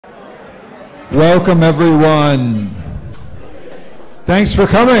Welcome, everyone. Thanks for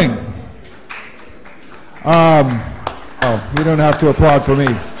coming. Oh, you don't have to applaud for me.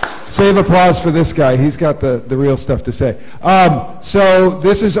 Save applause for this guy. He's got the real stuff to say. So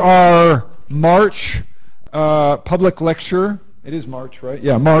this is our March public lecture. It is March, right?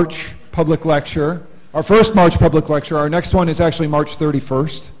 Yeah, March public lecture. Our first March public lecture. Our next one is actually March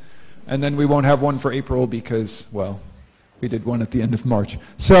 31st. And then we won't have one for April because, well, we did one at the end of March.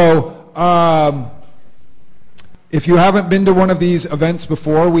 So if you haven't been to one of these events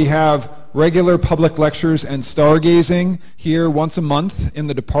before, we have regular public lectures and stargazing here once a month in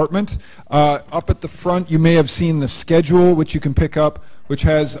the department. Up at the front, you may have seen the schedule, which you can pick up, which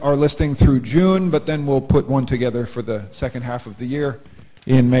has our listing through June, but then we'll put one together for the second half of the year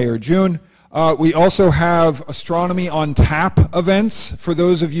in May or June. We also have astronomy on tap events. For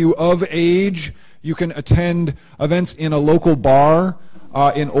those of you of age, you can attend events in a local bar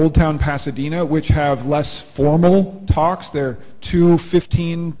in Old Town Pasadena, which have less formal talks. They're 2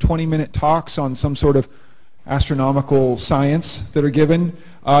 15, 20-minute talks on some sort of astronomical science that are given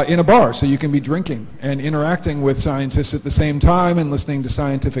in a bar. So you can be drinking and interacting with scientists at the same time and listening to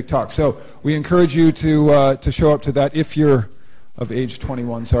scientific talk. So we encourage you to show up to that if you're of age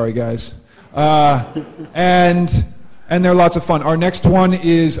 21. Sorry, guys. And they're lots of fun. Our next one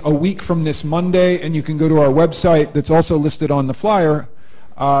is a week from this Monday, and you can go to our website that's also listed on the flyer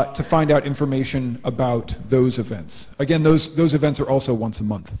to find out information about those events. Again, those events are also once a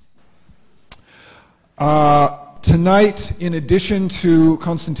month. Tonight, in addition to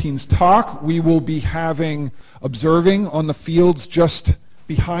Konstantin's talk, we will be having observing on the fields just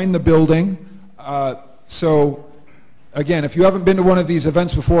behind the building. So again, if you haven't been to one of these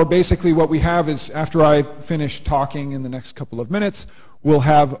events before, basically what we have is after I finish talking in the next couple of minutes, we'll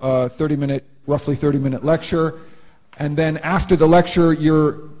have a roughly 30-minute lecture. And then after the lecture,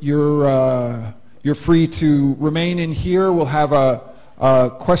 you're free to remain in here. We'll have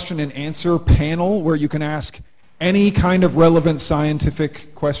a question and answer panel where you can ask any kind of relevant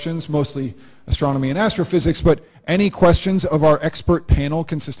scientific questions, mostly astronomy and astrophysics, but any questions of our expert panel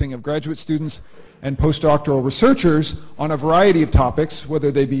consisting of graduate students and postdoctoral researchers on a variety of topics,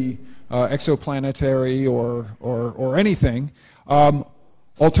 whether they be exoplanetary or anything.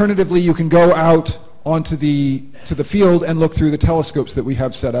 Alternatively, you can go out onto the field and look through the telescopes that we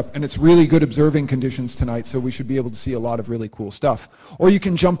have set up, and it's really good observing conditions tonight, so we should be able to see a lot of really cool stuff. Or you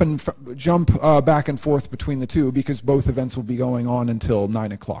can jump back and forth between the two, because both events will be going on until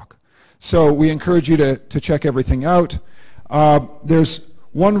 9 o'clock. So we encourage you to check everything out. There's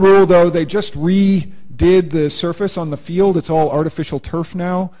one rule, though. They just redid the surface on the field. It's all artificial turf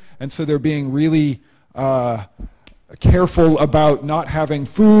now, and so they're being really careful about not having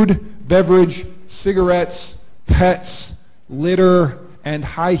food, beverage, cigarettes, pets, litter, and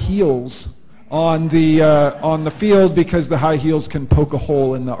high heels on the field, because the high heels can poke a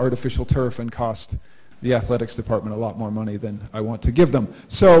hole in the artificial turf and cost the athletics department a lot more money than I want to give them.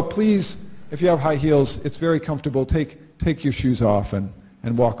 So please, if you have high heels, it's very comfortable. Take your shoes off and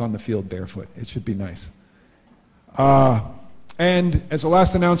walk on the field barefoot. It should be nice. And as a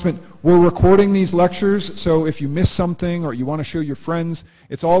last announcement, we're recording these lectures, so if you miss something or you want to show your friends,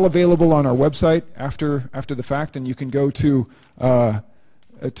 it's all available on our website after the fact, and you can go to our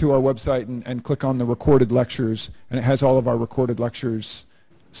website and click on the recorded lectures, and it has all of our recorded lectures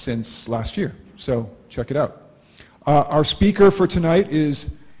since last year, so check it out. Our speaker for tonight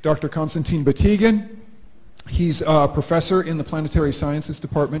is Dr. Konstantin Batygin. He's a professor in the Planetary Sciences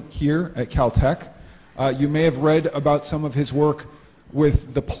Department here at Caltech. You may have read about some of his work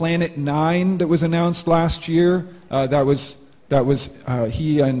with the Planet 9 that was announced last year.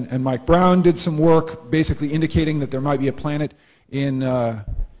 He and Mike Brown did some work basically indicating that there might be a planet in the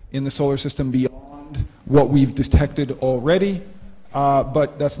solar system beyond what we've detected already,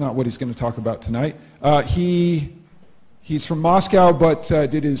 but that's not what he's going to talk about tonight. He's from Moscow, but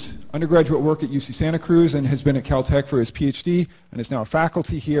did his undergraduate work at UC Santa Cruz and has been at Caltech for his PhD and is now a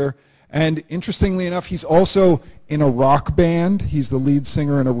faculty here. And interestingly enough, he's also in a rock band. He's the lead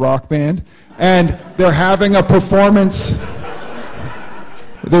singer in a rock band. And they're having a performance.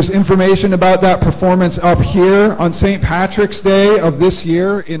 There's information about that performance up here on St. Patrick's Day of this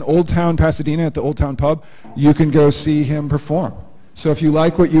year in Old Town Pasadena at the Old Town Pub. You can go see him perform. So if you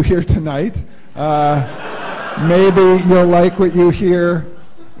like what you hear tonight, maybe you'll like what you hear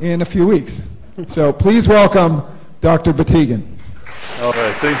in a few weeks. So please welcome Dr. Batygin. All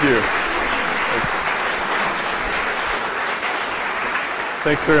right, thank you.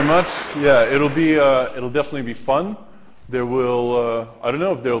 Thanks very much. Yeah, it'll definitely be fun. There will, I don't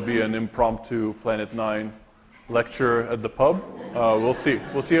know if there'll be an impromptu Planet 9 lecture at the pub. We'll see.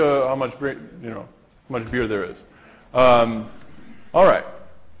 We'll see how much beer there is. All right.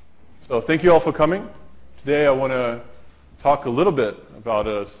 So thank you all for coming. Today I want to talk a little bit about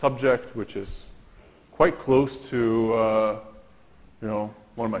a subject which is quite close to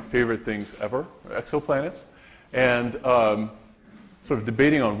one of my favorite things ever, exoplanets, and sort of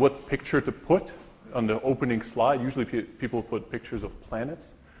debating on what picture to put on the opening slide. Usually people put pictures of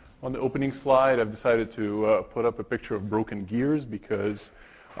planets on the opening slide. I've decided to put up a picture of broken gears because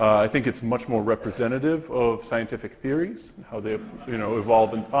I think it's much more representative of scientific theories and how they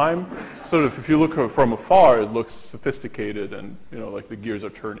evolve in time. Sort of if you look from afar, it looks sophisticated and like the gears are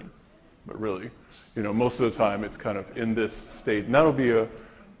turning, but really, most of the time it's kind of in this state. And that'll be a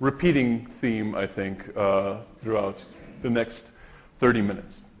repeating theme, I think, throughout the next 30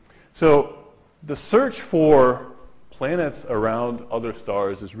 minutes. So the search for planets around other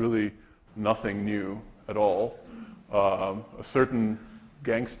stars is really nothing new at all. A certain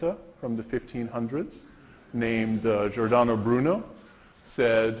gangsta from the 1500s named Giordano Bruno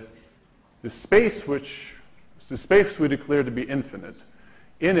said, the space we declare to be infinite.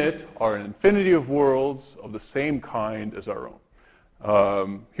 In it are an infinity of worlds of the same kind as our own.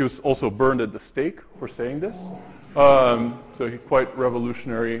 He was also burned at the stake for saying this. So he's quite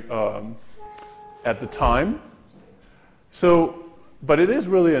revolutionary at the time. But it is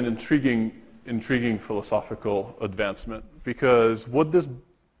really an intriguing philosophical advancement, because what this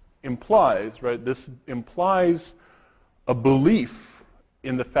implies, right? This implies a belief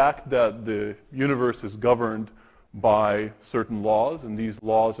in the fact that the universe is governed by certain laws, and these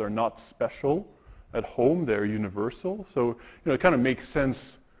laws are not special at home, they're universal. So it kind of makes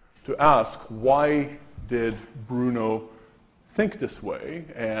sense to ask, why did Bruno think this way?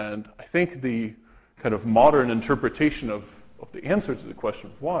 And I think the kind of modern interpretation of the answer to the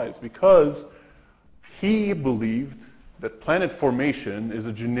question of why is because he believed that planet formation is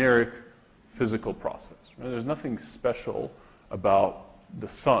a generic physical process. Right? There's nothing special about the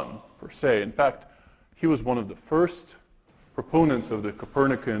sun per se. In fact, he was one of the first proponents of the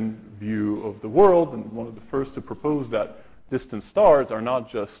Copernican view of the world, and one of the first to propose that distant stars are not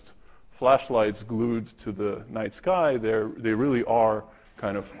just flashlights glued to the night sky. They really are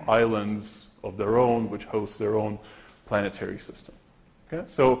kind of islands of their own, which host their own planetary system. Okay?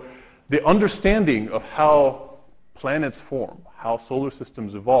 So the understanding of how planets form, how solar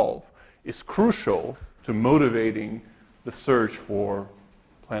systems evolve, is crucial to motivating the search for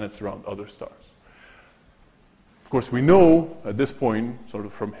planets around other stars. Of course, we know at this point, sort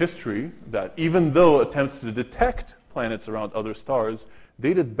of from history, that even though attempts to detect planets around other stars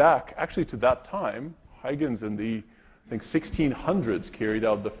dated back actually to that time, Huygens in the, I think, 1600s carried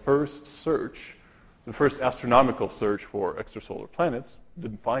out the first search, the first astronomical search for extrasolar planets.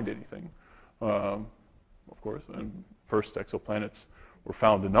 Didn't find anything, of course, and first exoplanets were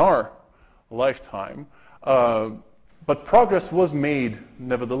found in our lifetime. But progress was made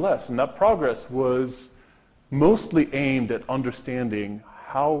nevertheless, and that progress was mostly aimed at understanding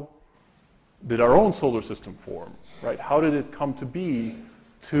how did our own solar system form, right? How did it come to be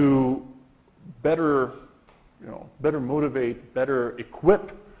to better motivate, better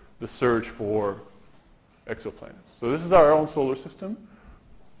equip the search for exoplanets. So this is our own solar system,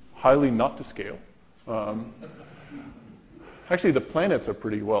 highly not to scale. Actually, the planets are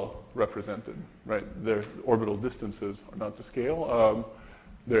pretty well represented, right? Their orbital distances are not to scale.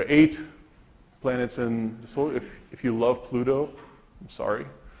 There are 8 planets in the solar. If you love Pluto, I'm sorry.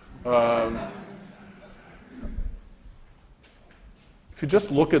 If you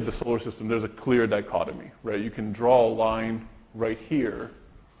just look at the solar system, there's a clear dichotomy, right? You can draw a line right here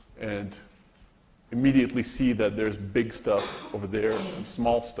and immediately see that there's big stuff over there and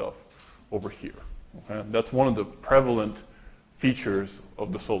small stuff over here. Okay? That's one of the prevalent features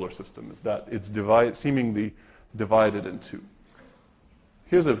of the solar system, is that it's seemingly divided in two.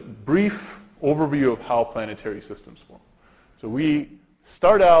 Here's a brief overview of how planetary systems form. So we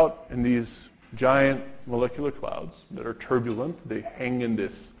start out in these giant molecular clouds that are turbulent. They hang in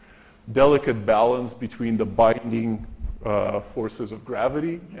this delicate balance between the binding forces of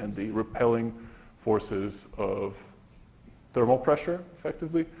gravity and the repelling forces of thermal pressure,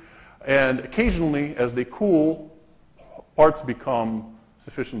 effectively. And occasionally, as they cool, parts become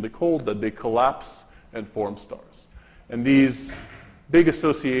sufficiently cold that they collapse and form stars. And these big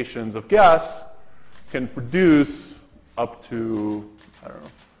associations of gas can produce up to,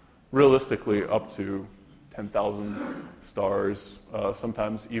 realistically up to 10,000 stars,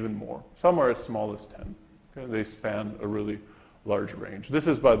 sometimes even more. Some are as small as 10. Okay? They span a really large range. This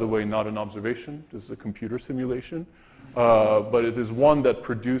is, by the way, not an observation. This is a computer simulation. But it is one that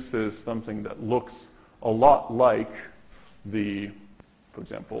produces something that looks a lot like the, for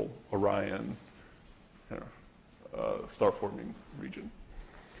example, Orion star-forming region.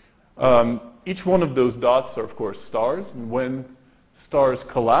 Each one of those dots are, of course, stars, and when stars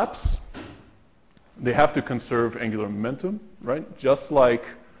collapse, they have to conserve angular momentum, right? Just like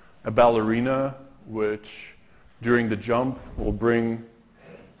a ballerina, which during the jump will bring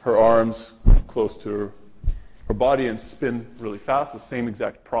her arms close to her body and spin really fast. The same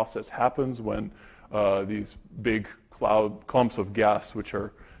exact process happens when these big clumps of gas, which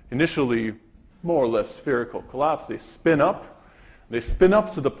are initially more or less spherical, collapse. They spin up. They spin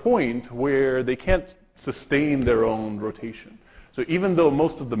up to the point where they can't sustain their own rotation. So even though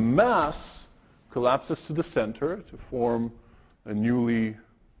most of the mass collapses to the center to form a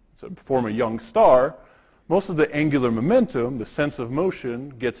young star, most of the angular momentum, the sense of motion,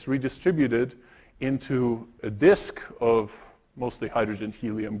 gets redistributed into a disk of mostly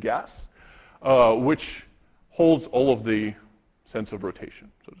hydrogen-helium gas, which holds all of the sense of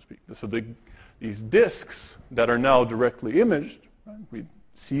rotation, so to speak. So these disks that are now directly imaged, right, we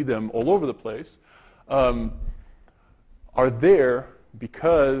see them all over the place, are there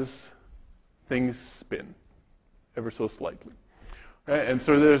because things spin ever so slightly. Right? And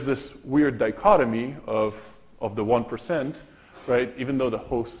so there's this weird dichotomy of the 1%, right? Even though the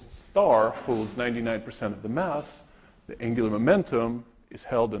host star holds 99% of the mass, the angular momentum is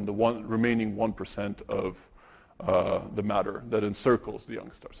held in the remaining 1% of the matter that encircles the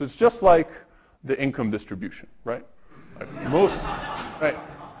young star. So it's just like the income distribution, right? Right?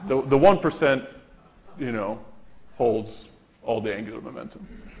 The 1%, holds all the angular momentum,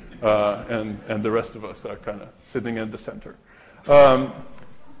 and the rest of us are kind of sitting in the center.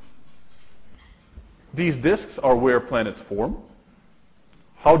 These disks are where planets form.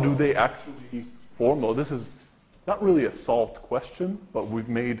 How do they actually form? Well, this is not really a solved question, but we've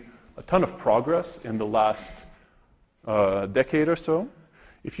made a ton of progress in the last decade or so.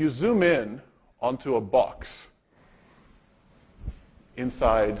 If you zoom in onto a box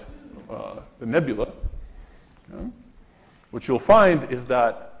inside the nebula, what you'll find is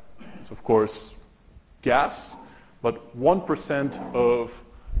that it's, of course, gas, but 1% of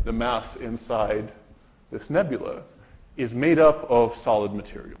the mass inside this nebula is made up of solid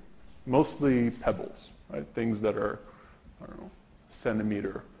material, mostly pebbles, right? Things that are, a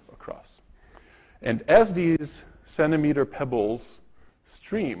centimeter across. And as these centimeter pebbles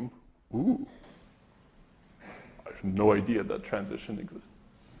stream, I have no idea that transition exists.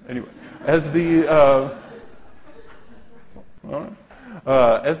 Anyway, as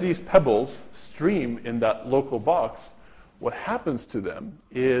these pebbles stream in that local box, what happens to them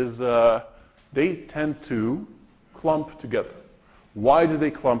is they tend to clump together. Why do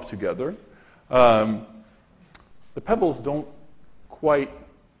they clump together? The pebbles don't quite,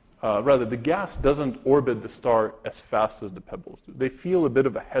 rather the gas doesn't orbit the star as fast as the pebbles do. They feel a bit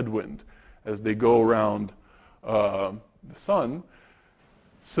of a headwind as they go around the sun.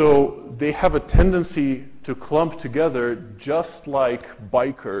 So they have a tendency to clump together just like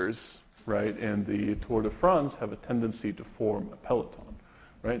bikers, right, and the Tour de France have a tendency to form a peloton,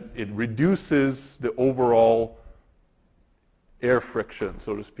 right? It reduces the overall air friction,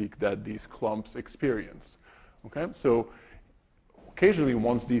 so to speak, that these clumps experience. Okay, so occasionally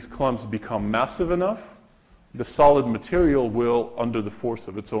once these clumps become massive enough, the solid material will, under the force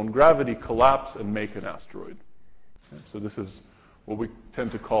of its own gravity, collapse and make an asteroid. Okay? So this is what we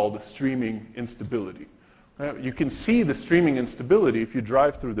tend to call the streaming instability. Right? You can see the streaming instability if you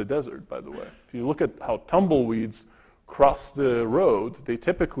drive through the desert, by the way. If you look at how tumbleweeds cross the road, they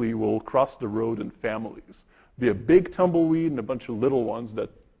typically will cross the road in families. Be a big tumbleweed and a bunch of little ones that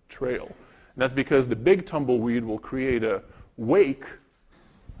trail. And that's because the big tumbleweed will create a wake,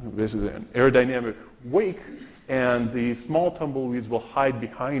 basically an aerodynamic wake, and the small tumbleweeds will hide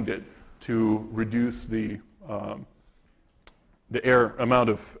behind it to reduce the amount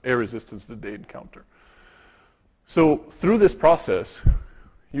of air resistance that they encounter. So through this process,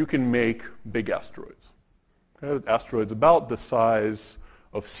 you can make big asteroids. Okay? Asteroids about the size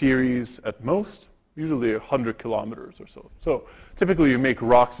of Ceres at most, usually 100 kilometers or so. So typically you make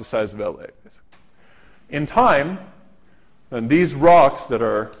rocks the size of LA. Basically. In time, then these rocks that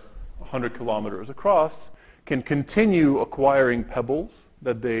are 100 kilometers across can continue acquiring pebbles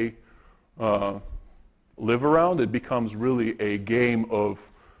that they live around. It becomes really a game of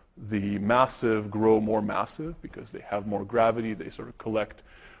the massive grow more massive because they have more gravity. They sort of collect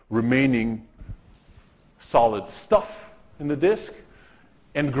remaining solid stuff in the disk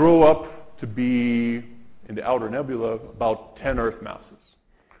and grow up to be, in the outer nebula, about 10 Earth masses.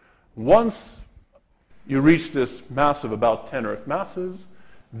 Once you reach this mass of about 10 Earth masses,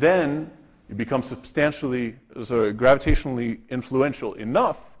 then you become gravitationally influential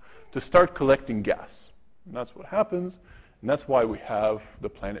enough to start collecting gas. And that's what happens, and that's why we have the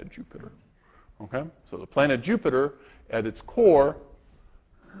planet Jupiter. Okay? So the planet Jupiter, at its core,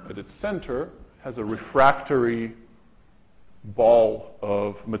 at its center, has a refractory ball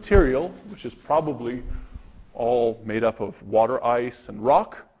of material, which is probably all made up of water, ice, and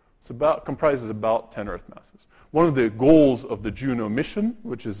rock. Comprises about 10 Earth masses. One of the goals of the Juno mission,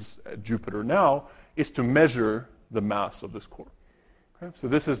 which is at Jupiter now, is to measure the mass of this core. Okay? So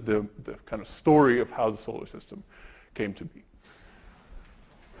this is the kind of story of how the solar system came to be.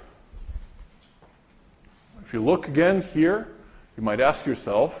 If you look again here, you might ask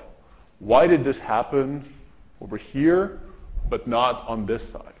yourself, why did this happen over here, but not on this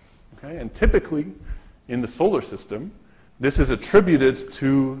side? Okay? And typically, in the solar system, this is attributed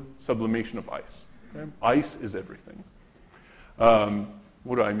to sublimation of ice. Okay? Ice is everything.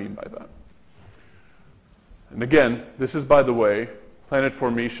 What do I mean by that? And again, this is, by the way, planet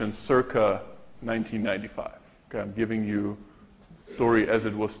formation circa 1995. Okay? I'm giving you the story as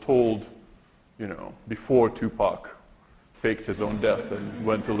it was told, before Tupac faked his own death and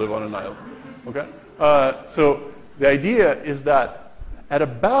went to live on an island. Okay? So the idea is that at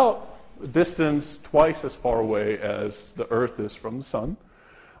about a distance twice as far away as the Earth is from the Sun,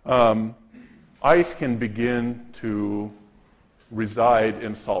 ice can begin to reside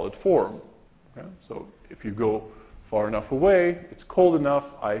in solid form. Okay? So if you go far enough away, it's cold enough,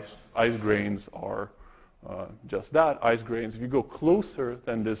 ice grains are just that, ice grains. If you go closer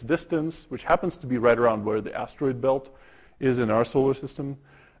than this distance, which happens to be right around where the asteroid belt is in our solar system,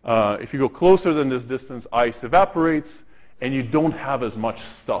 if you go closer than this distance, ice evaporates, and you don't have as much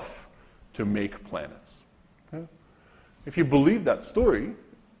stuff to make planets. Okay? If you believe that story,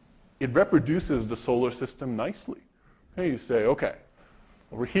 it reproduces the solar system nicely. Okay? You say, okay,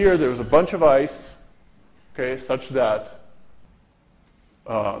 over here there was a bunch of ice, okay, such that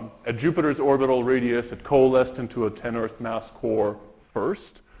at Jupiter's orbital radius, it coalesced into a 10 Earth mass core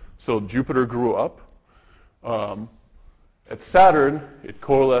first. So Jupiter grew up. At Saturn, it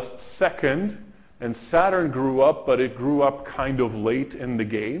coalesced second. And Saturn grew up, but it grew up kind of late in the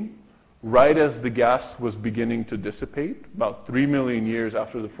game, right as the gas was beginning to dissipate, about 3 million years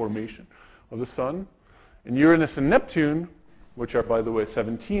after the formation of the Sun. And Uranus and Neptune, which are, by the way,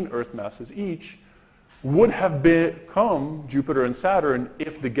 17 Earth masses each, would have become Jupiter and Saturn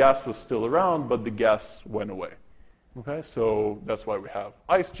if the gas was still around, but the gas went away. Okay, so that's why we have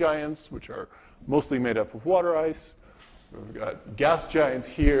ice giants, which are mostly made up of water ice. We've got gas giants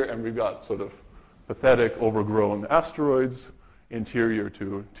here, and we've got sort of pathetic, overgrown asteroids interior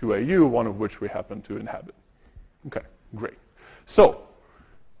to AU, one of which we happen to inhabit. Okay, great. So,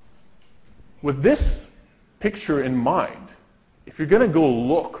 with this picture in mind, if you're going to go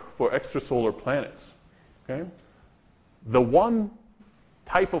look for extrasolar planets, okay, the one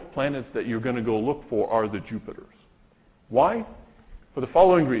type of planets that you're going to go look for are the Jupiters. Why? For the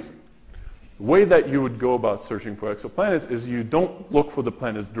following reason. The way that you would go about searching for exoplanets is you don't look for the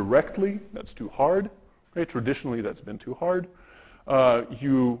planets directly. That's too hard. Okay? Traditionally, that's been too hard.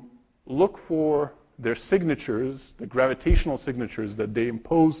 You look for their signatures, the gravitational signatures that they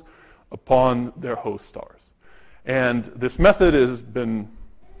impose upon their host stars. And this method has been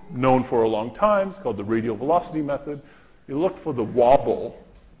known for a long time. It's called the radial velocity method. You look for the wobble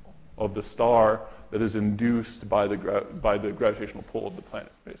of the star that is induced by the gravitational pull of the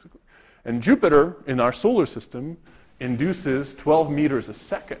planet, basically. And Jupiter, in our solar system, induces 12 meters a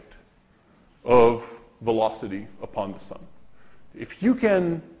second of velocity upon the Sun. If you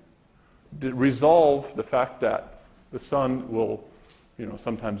can resolve the fact that the Sun will,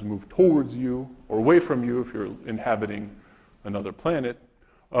 sometimes move towards you or away from you if you're inhabiting another planet,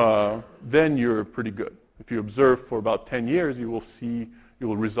 then you're pretty good. If you observe for about 10 years, you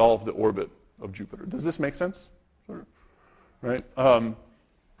will resolve the orbit of Jupiter. Does this make sense? Sort of, right?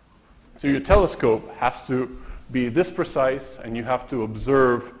 So your telescope has to be this precise, and you have to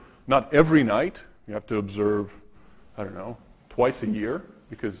observe not every night. You have to observe, twice a year,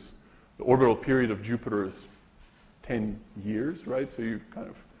 because the orbital period of Jupiter is 10 years, right? So you kind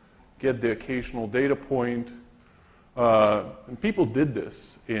of get the occasional data point. And people did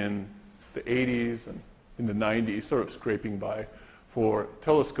this in the 80s and in the 90s, sort of scraping by for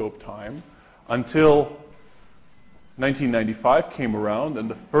telescope time, until 1995 came around, and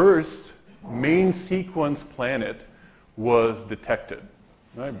the first main sequence planet was detected,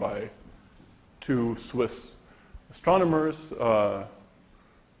 right, by two Swiss astronomers,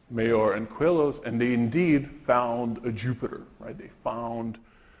 Mayor and Queloz, and they indeed found a Jupiter, right? They found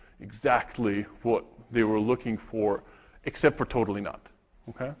exactly what they were looking for, except for totally not,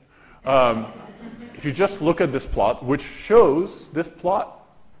 okay? If you just look at this plot, which shows, this plot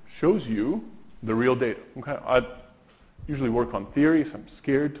shows you the real data. Okay, I usually work on theory, so I'm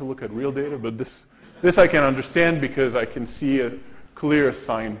scared to look at real data, but this I can understand because I can see a clear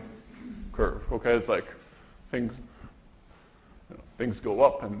sine curve. Okay, it's like things go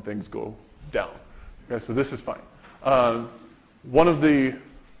up and things go down. Okay, so this is fine.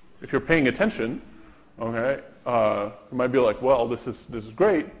 If you're paying attention, okay, you might be like, well, this is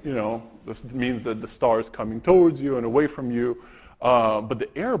great. You know, this means that the star is coming towards you and away from you. But the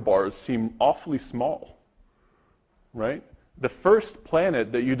error bars seem awfully small, right? The first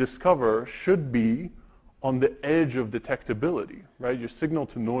planet that you discover should be on the edge of detectability, right? Your signal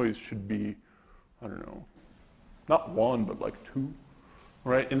to noise should be, I don't know, not 1, but like 2,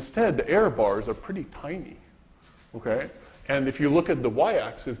 right? Instead, the error bars are pretty tiny, okay? And if you look at the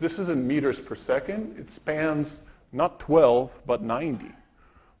y-axis, this is in meters per second. It spans not 12, but 90.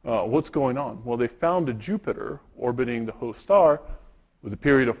 What's going on? Well, they found a Jupiter orbiting the host star with a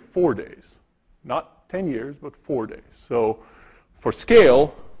period of 4 days. Not 10 years, but 4 days. So for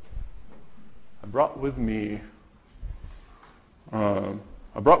scale, I brought with me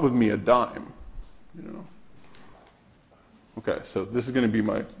a dime, you know. Okay, so this is going to be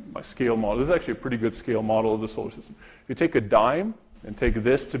my scale model. This is actually a pretty good scale model of the solar system. If you take a dime and take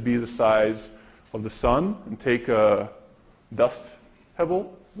this to be the size of the sun and take a dust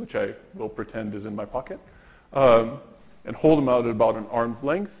pebble, which I will pretend is in my pocket, and hold them out at about an arm's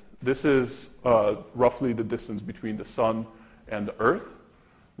length, this is roughly the distance between the sun and the Earth,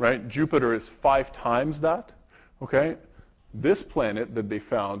 right? Jupiter is 5 times that, okay? This planet that they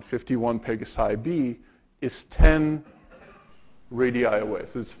found, 51 Pegasi b, is 10 radii away.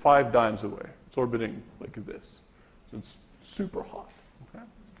 So it's 5 dimes away. It's orbiting like this. So it's super hot. Okay?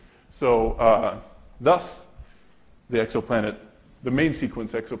 So thus, the exoplanet, the main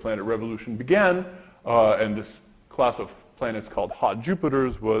sequence exoplanet revolution began, and this class of planets called hot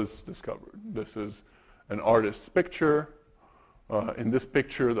Jupiters was discovered. This is an artist's picture. In this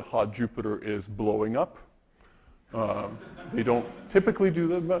picture, the hot Jupiter is blowing up. They don't typically do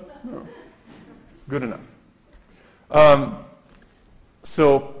that, but no, good enough.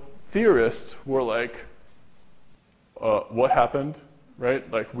 So theorists were like, what happened,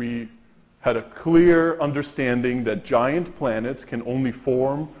 right? Like we had a clear understanding that giant planets can only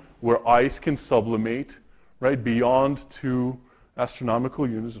form where ice can sublimate, right, beyond 2 astronomical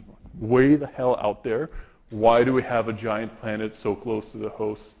units, way the hell out there. Why do we have a giant planet so close to the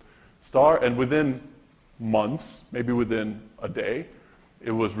host star? And within months, maybe within a day,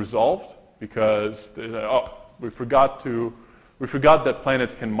 it was resolved because we forgot that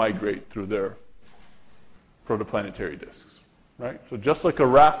planets can migrate through their protoplanetary disks, right? So just like a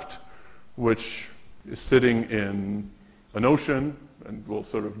raft, which is sitting in an ocean and will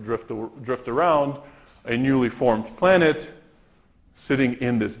sort of drift around, a newly formed planet sitting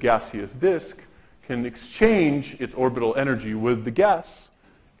in this gaseous disk can exchange its orbital energy with the gas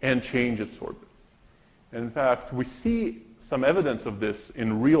and change its orbit. And in fact, we see some evidence of this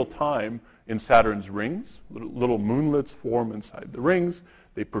in real time in Saturn's rings. Little moonlets form inside the rings.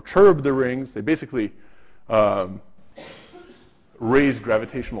 They perturb the rings. They basically raise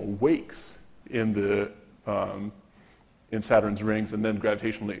gravitational wakes in Saturn's rings and then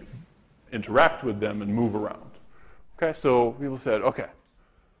gravitationally interact with them and move around. Okay, so people said, okay,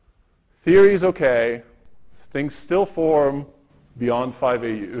 theory's okay. Things still form beyond 5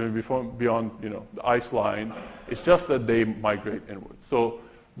 AU, beyond the ice line. It's just that they migrate inwards. So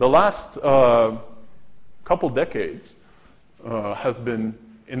the last couple decades has been,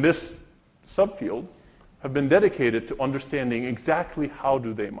 in this subfield, have been dedicated to understanding exactly how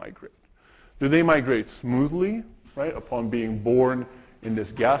do they migrate. Do they migrate smoothly, right, upon being born in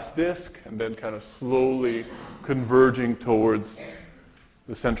this gas disk and then kind of slowly converging towards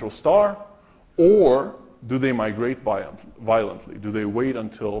the central star? Or do they migrate violently? Do they wait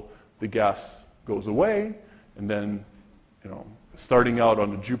until the gas goes away and then, starting out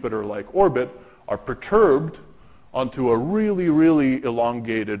on a Jupiter-like orbit, are perturbed onto a really, really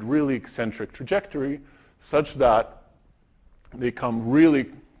elongated, really eccentric trajectory such that they come really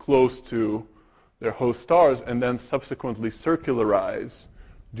close to their host stars and then subsequently circularize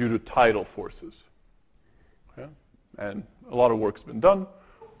due to tidal forces? Okay? And a lot of work's been done,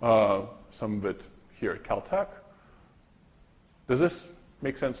 some of it here at Caltech. Does this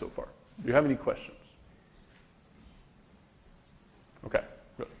make sense so far? Do you have any questions? Okay,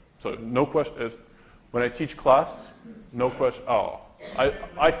 good. So no questions. When I teach class, no question. Oh,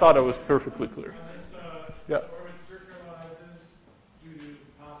 I thought I was perfectly clear. Yeah. Orbit circularizes due to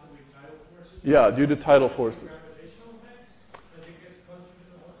possibly tidal forces? Yeah, due to tidal forces. Gravitational effects as it gets closer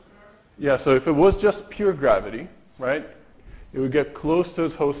to the host star? Yeah, so if it was just pure gravity, right, it would get close to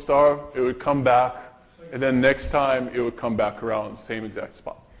its host star, it would come back, and then next time it would come back around the same exact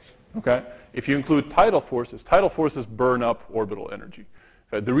spot. Okay? If you include tidal forces burn up orbital energy. In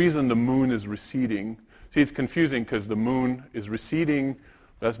fact, the reason the moon is receding, see, it's confusing because the moon is receding.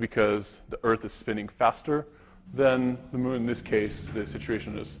 That's because the Earth is spinning faster than the moon. In this case, the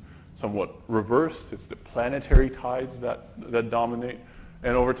situation is somewhat reversed. It's the planetary tides that dominate.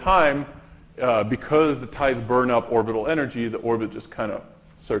 And over time, because the tides burn up orbital energy, the orbit just kind of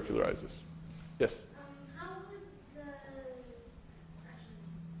circularizes. Yes? How was the...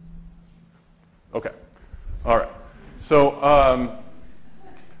 Okay. All right. So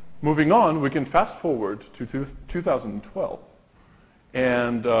moving on, we can fast forward to 2012.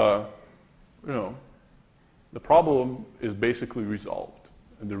 And, the problem is basically resolved.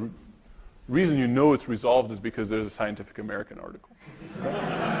 And the reason you know it's resolved is because there's a Scientific American article.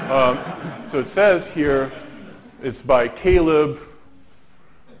 So it says here, it's by Caleb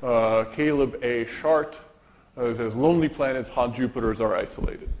A. Shart. It says, Lonely Planets, Hot Jupiters Are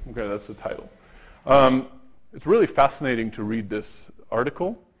Isolated. Okay, that's the title. It's really fascinating to read this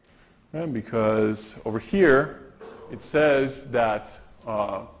article, right, because over here it says that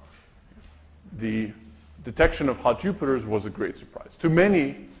the detection of hot Jupiters was a great surprise. To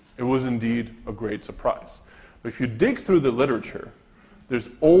many, it was indeed a great surprise. But if you dig through the literature, there's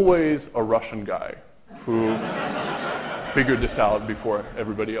always a Russian guy who figured this out before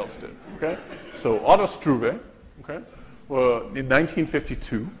everybody else did. Okay? So Otto Struve, okay, in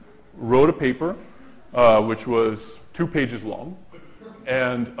 1952, wrote a paper which was 2 pages long.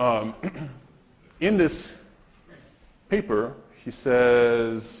 And in this paper, he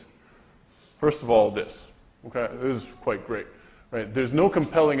says, first of all, this. Okay, this is quite great. Right? There's no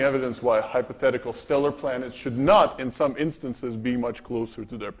compelling evidence why hypothetical stellar planets should not, in some instances, be much closer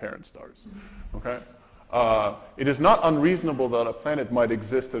to their parent stars. Okay? It is not unreasonable that a planet might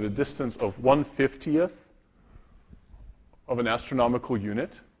exist at a distance of 1/50th of an astronomical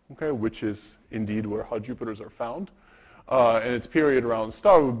unit, okay, which is indeed where hot Jupiters are found, and its period around the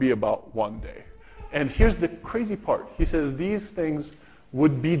star would be about 1 day. And here's the crazy part. He says these things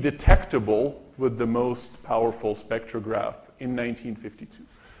would be detectable with the most powerful spectrograph in 1952.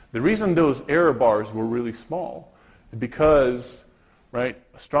 The reason those error bars were really small is because, right,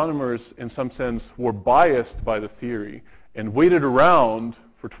 astronomers in some sense were biased by the theory and waited around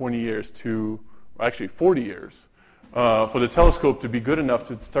for 20 years actually 40 years, for the telescope to be good enough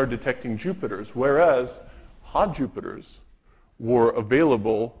to start detecting Jupiters, whereas hot Jupiters were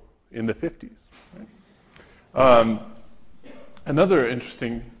available in the 50s. Right? Another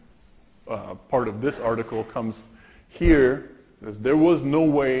interesting part of this article comes here. Says there was no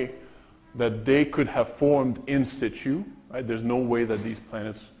way that they could have formed in situ. Right? There's no way that these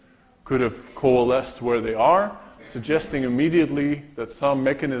planets could have coalesced where they are, suggesting immediately that some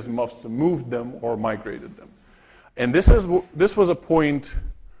mechanism must have moved them or migrated them. And this was a point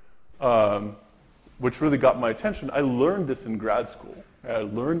which really got my attention. I learned this in grad school. I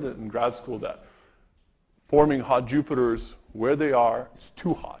learned it in grad school that forming hot Jupiters where they are is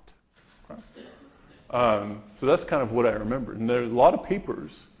too hot. Okay? So that's kind of what I remember. And there are a lot of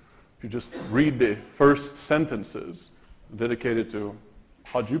papers, if you just read the first sentences dedicated to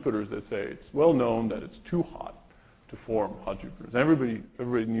hot Jupiters, that say it's well known that it's too hot to form hot Jupiters.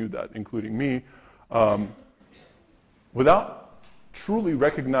 Everybody knew that, including me, without truly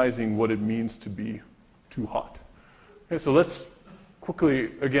recognizing what it means to be too hot. Okay, so let's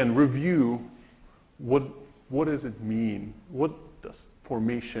quickly, again, review what does it mean? What does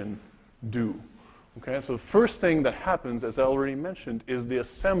formation do? Okay, so the first thing that happens, as I already mentioned, is the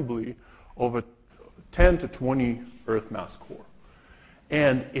assembly of a 10 to 20 Earth mass core.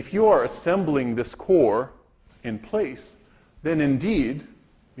 And if you are assembling this core in place, then indeed,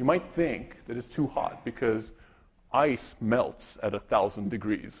 you might think that it's too hot because ice melts at 1,000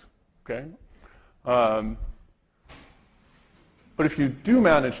 degrees. Okay? But if you do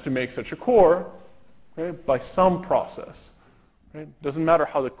manage to make such a core, okay, by some process, right, doesn't matter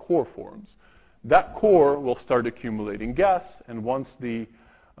how the core forms, that core will start accumulating gas, and once it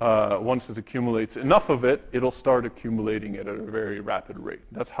accumulates enough of it, it'll start accumulating it at a very rapid rate.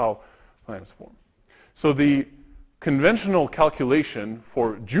 That's how planets form. So the conventional calculation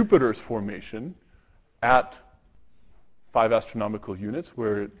for Jupiter's formation at 5 astronomical units,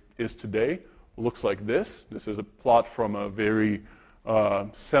 where it is today, looks like this. This is a plot from a very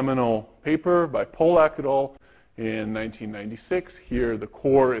seminal paper by Pollack et al. In 1996. Here the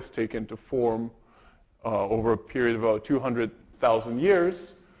core is taken to form over a period of about 200,000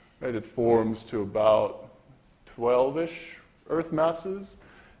 years. Right? It forms to about 12-ish Earth masses.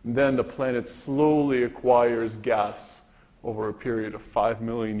 And then the planet slowly acquires gas over a period of 5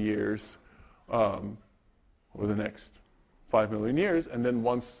 million years, over the next 5 million years. And then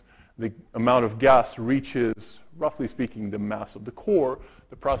once the amount of gas reaches, roughly speaking, the mass of the core,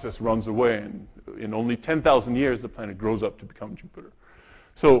 the process runs away. And in only 10,000 years, the planet grows up to become Jupiter.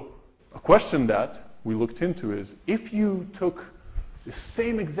 So a question that we looked into is, if you took the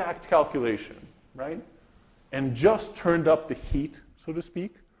same exact calculation, right, and just turned up the heat, so to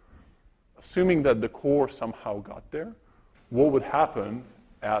speak, assuming that the core somehow got there, what would happen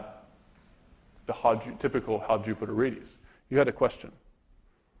at the typical hot Jupiter radius? You had a question.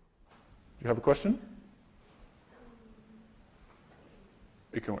 Do you have a question?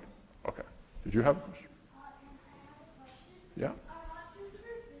 You can wait. Okay. Did you have a question? I have a question. Yeah. Are hot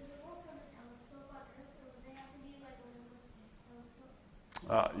Jupiters visible from a telescope on Earth, or would they have to be like one of those space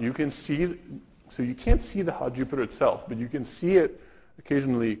telescopes? You can see, so you can't see the hot Jupiter itself, but you can see it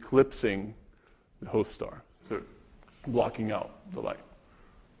occasionally eclipsing the host star, so blocking out the light.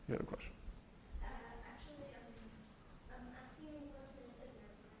 You had a question? Actually, I'm asking you a question in situ.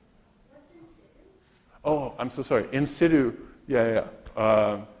 What's in situ? Oh, I'm so sorry. In situ, yeah.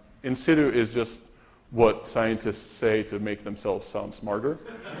 In situ is just what scientists say to make themselves sound smarter.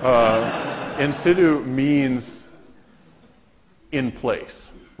 In situ means in place,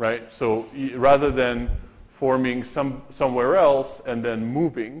 right? So rather than forming somewhere else and then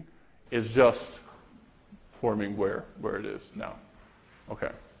moving, it's just forming where it is now.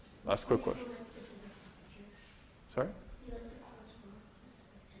 Okay, last quick question. Sorry?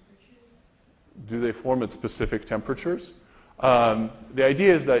 Do they form at specific temperatures? The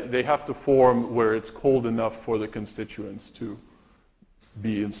idea is that they have to form where it's cold enough for the constituents to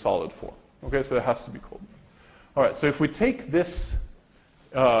be in solid form. Okay, so it has to be cold. All right, so if we take this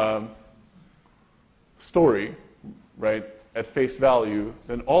story, right, at face value,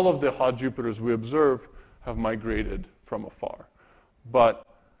 then all of the hot Jupiters we observe have migrated from afar. But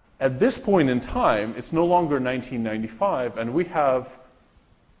at this point in time, it's no longer 1995, and we have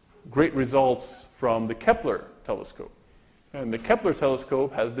great results from the Kepler telescope. And the Kepler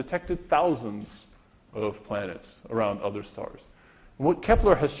telescope has detected thousands of planets around other stars. And what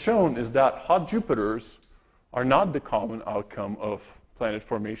Kepler has shown is that hot Jupiters are not the common outcome of planet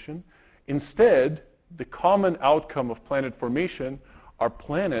formation. Instead, the common outcome of planet formation are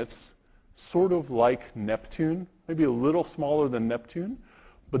planets sort of like Neptune, maybe a little smaller than Neptune,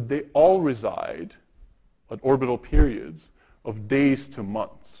 but they all reside at orbital periods of days to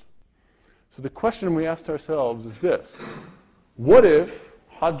months. So the question we asked ourselves is this: what if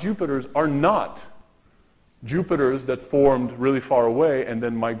hot Jupiters are not Jupiters that formed really far away and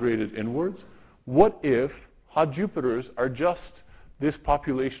then migrated inwards? What if hot Jupiters are just this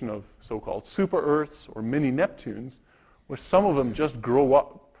population of so-called super-Earths or mini-Neptunes, where some of them just grow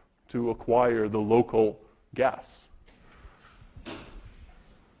up to acquire the local gas?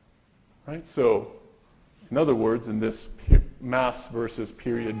 Right? So, in other words, in this mass versus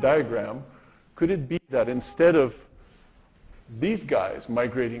period diagram, could it be that instead of these guys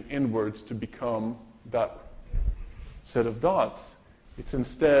migrating inwards to become that set of dots, it's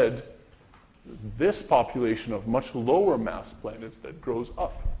instead this population of much lower mass planets that grows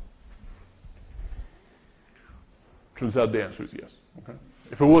up? Turns out the answer is yes. Okay?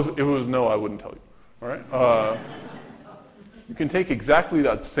 If it was no, I wouldn't tell you. All right? You can take exactly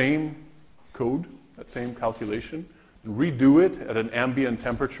that same code, that same calculation, and redo it at an ambient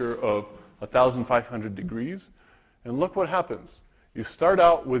temperature of 1,500 degrees, and look what happens. You start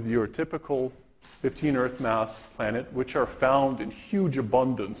out with your typical 15 Earth mass planet, which are found in huge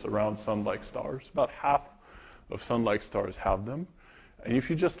abundance around sun-like stars. About half of sun-like stars have them. And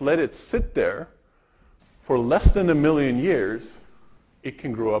if you just let it sit there for less than 1 million years, it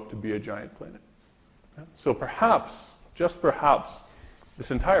can grow up to be a giant planet. Okay? So perhaps, just perhaps,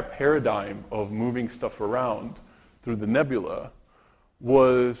 this entire paradigm of moving stuff around through the nebula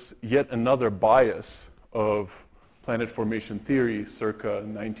was yet another bias of planet formation theory circa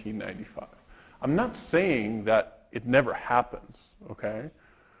 1995. I'm not saying that it never happens, okay?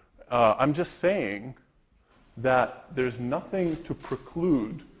 I'm just saying that there's nothing to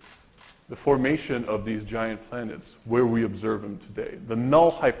preclude the formation of these giant planets where we observe them today. The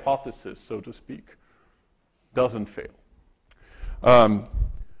null hypothesis, so to speak, doesn't fail.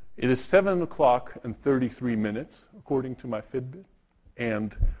 It is 7 o'clock and 33 minutes, according to my Fitbit,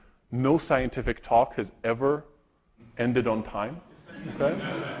 and no scientific talk has ever ended on time. Okay?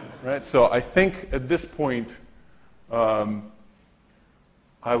 Right? So I think at this point, I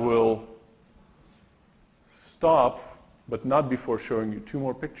will stop, but not before showing you 2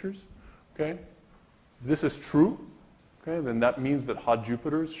 more pictures. Okay? This is true. okay, then that means that hot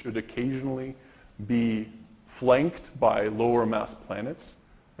Jupiters should occasionally be flanked by lower mass planets,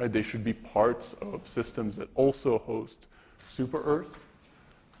 right? They should be parts of systems that also host super-Earths.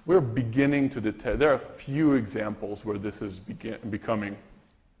 We're beginning to detect, there are a few examples where this is becoming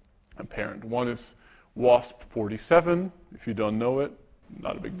apparent. One is WASP-47. If you don't know it,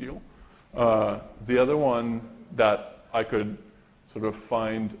 not a big deal. The other one that I could sort of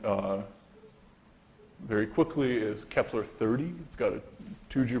find very quickly is Kepler-30. It's got a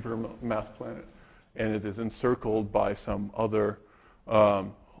 2 Jupiter mass planet, and it is encircled by some other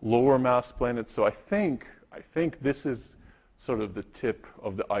lower mass planets. So I think this is sort of the tip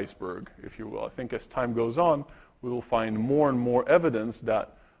of the iceberg, if you will. I think as time goes on, we will find more and more evidence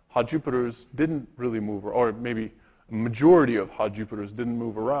that hot Jupiters didn't really move, or maybe a majority of hot Jupiters didn't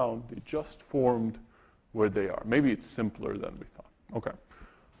move around. They just formed where they are. Maybe it's simpler than we thought. Okay.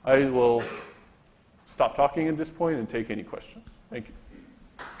 I will stop talking at this point and take any questions. Thank you.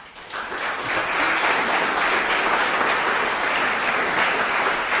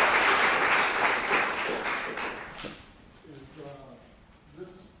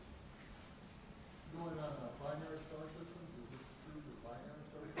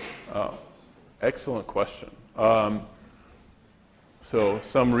 Excellent question. So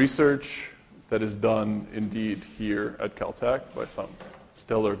some research that is done indeed here at Caltech by some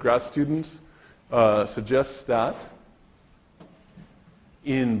stellar grad students suggests that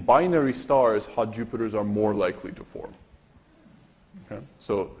in binary stars, hot Jupiters are more likely to form. Okay?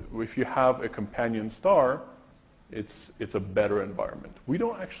 So if you have a companion star, it's a better environment. We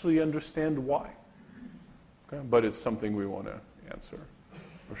don't actually understand why, okay? But it's something we want to answer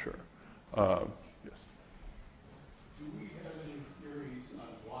for sure. Yes. Do we have any theories on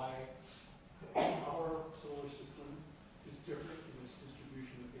why our solar system is different in its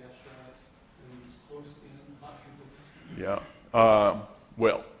distribution of gas giants than these close-in hot Jupiters? Yeah.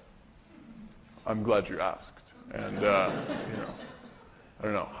 Well, I'm glad you asked. And, you know, I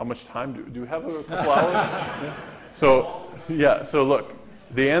don't know, how much time do we have? A couple hours? Yeah. So look,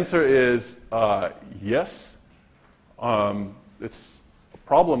 the answer is yes. It's a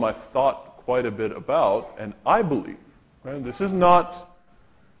problem I've thought quite a bit about, and I believe, right, this is not,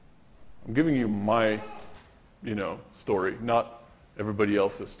 I'm giving you my, story, not everybody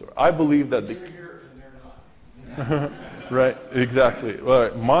else's story. I believe that They're here and they're not. Right, exactly.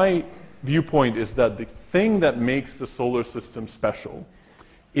 Well, my viewpoint is that the thing that makes the solar system special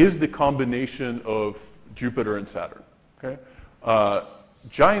is the combination of Jupiter and Saturn. Okay?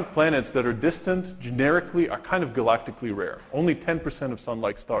 Giant planets that are distant generically are kind of galactically rare. Only 10% of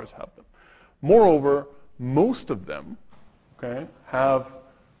sun-like stars have them. Moreover, most of them, okay, have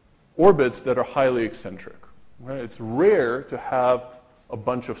orbits that are highly eccentric. Right? It's rare to have a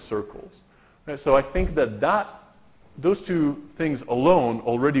bunch of circles. Right? So I think that those two things alone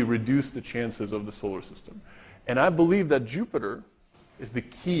already reduce the chances of the solar system. And I believe that Jupiter is the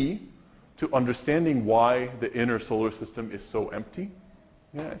key to understanding why the inner solar system is so empty.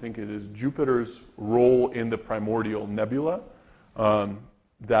 Yeah, I think it is Jupiter's role in the primordial nebula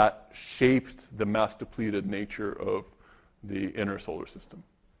that shaped the mass-depleted nature of the inner solar system.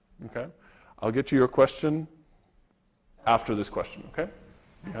 Okay? I'll get to your question after this question, okay?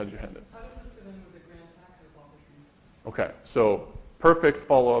 You had your hand up. How does this fit in with the Grand Tack hypothesis? Okay, so perfect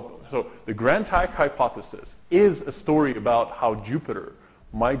follow-up. So the Grand Tack hypothesis is a story about how Jupiter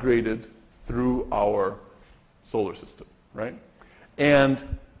migrated through our solar system, right?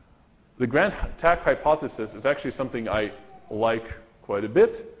 And the Grand Tack hypothesis is actually something I like quite a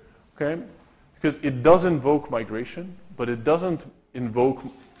bit, okay? Because it does invoke migration, but it doesn't invoke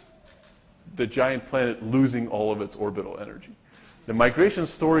the giant planet losing all of its orbital energy. The migration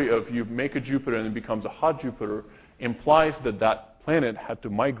story of you make a Jupiter and it becomes a hot Jupiter implies that that planet had to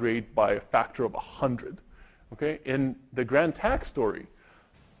migrate by a factor of 100. Okay? In the Grand Tack story,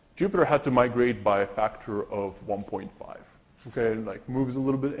 Jupiter had to migrate by a factor of 1.5. Okay, and like moves a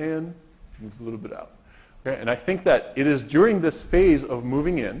little bit in, moves a little bit out. Okay, and I think that it is during this phase of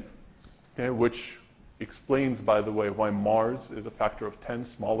moving in, okay, which explains, by the way, why Mars is a factor of 10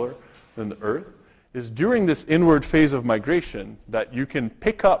 smaller than the Earth, is during this inward phase of migration that you can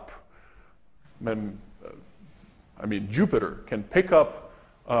pick up, Jupiter can pick up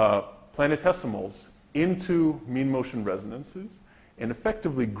planetesimals into mean motion resonances and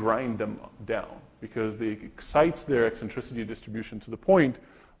effectively grind them down, because it excites their eccentricity distribution to the point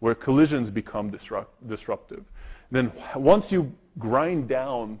where collisions become disruptive. Then once you grind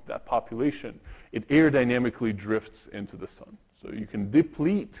down that population, it aerodynamically drifts into the sun. So you can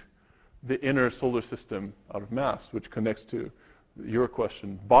deplete the inner solar system out of mass, which connects to your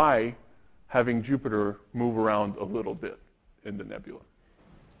question, by having Jupiter move around a little bit in the nebula.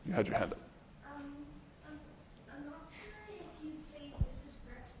 You had your hand up. I'm not sure if you'd say this is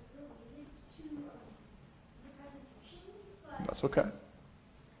directly related to the presentation, but That's okay.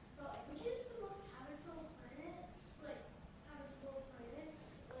 which is the most habitable planets,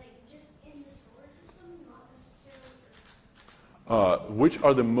 like just in the solar system, not necessarily Earth? Which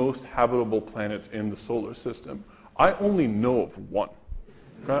are the most habitable planets in the solar system? I only know of one.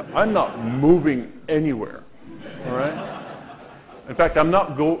 Okay? I'm not moving anywhere. All right. In fact, I'm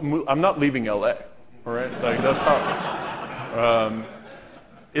not leaving LA. All right. Like that's how.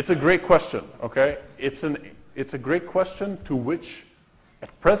 It's a great question. Okay. It's a great question to which,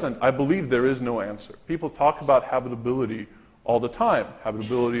 at present, I believe there is no answer. People talk about habitability all the time.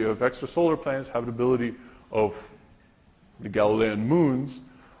 Habitability of extrasolar planets. Habitability of the Galilean moons.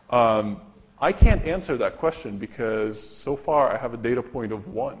 I can't answer that question because so far I have a data point of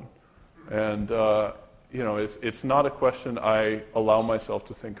 1. And it's not a question I allow myself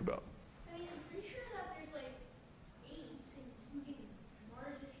to think about. I mean, I'm pretty sure that there's like 8, including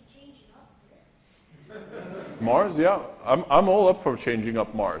Mars if you change it up a bit. Mars, yeah. I'm all up for changing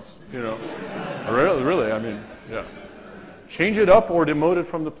up Mars, Really, I mean, yeah. Change it up or demote it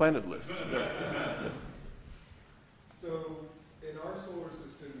from the planet list. Yeah. Yes. So in our solar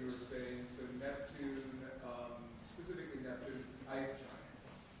system, you were saying, so Neptune, specifically Neptune, ice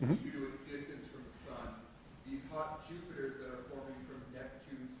giant, due to its distance from the sun, these hot Jupiters that are forming from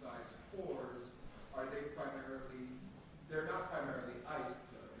Neptune-sized cores, they're not primarily ice,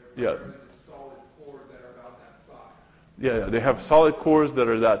 though. They're primarily just solid cores that are about that size. Yeah, they have solid cores that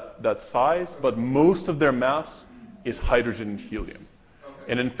are that size, but most of their mass is hydrogen and helium.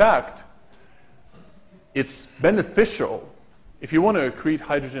 Okay. And in fact, it's beneficial, if you want to accrete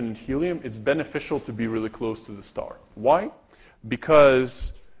hydrogen and helium, it's beneficial to be really close to the star. Why?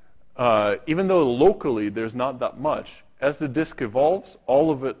 Because even though locally there's not that much, as the disk evolves, all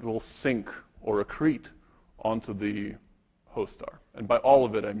of it will sink or accrete onto the host star. And by all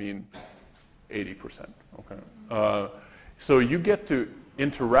of it, I mean 80%. Okay. So you get to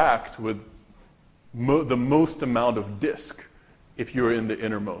interact with the most amount of disk if you're in the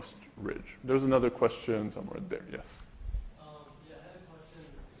innermost ridge. There's another question somewhere there. Yes. Yeah, I had a question.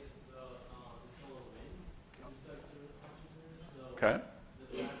 Is the solar wind with respect to hot Jupiters? So Okay.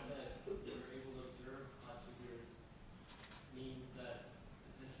 the fact that we're able to observe hot Jupiters means that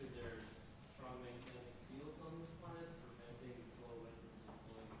essentially there's strong magnetic fields on these planets preventing solar wind from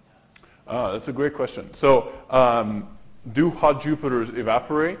blowing gas. That's a great question. So, do hot Jupiters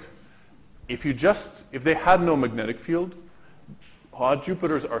evaporate? If they had no magnetic field, hot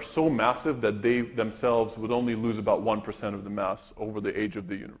Jupiters are so massive that they themselves would only lose about 1% of the mass over the age of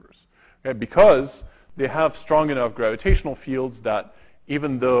the universe. Okay? Because they have strong enough gravitational fields that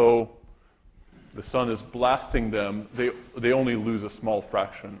even though the sun is blasting them, they only lose a small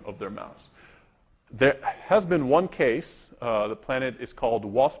fraction of their mass. There has been one case, the planet is called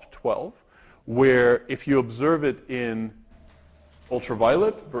WASP-12, where if you observe it in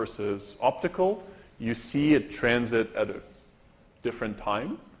ultraviolet versus optical, you see it transit at a different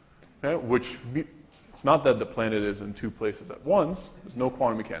time, okay, it's not that the planet is in 2 places at once. There's no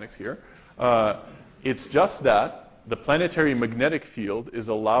quantum mechanics here. It's just that the planetary magnetic field is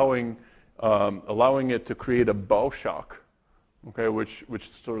allowing it to create a bow shock, okay, which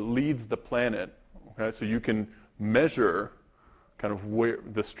sort of leads the planet. Okay, so you can measure kind of where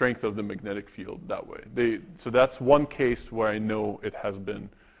the strength of the magnetic field that way. So that's one case where I know it has been.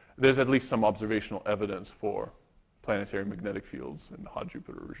 There's at least some observational evidence for planetary magnetic fields in the hot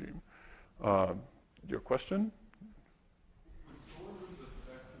Jupiter regime. Your question? Would solar winds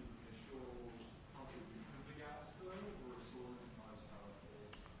affect the initial contribution of the gas, though, or are solar winds not as powerful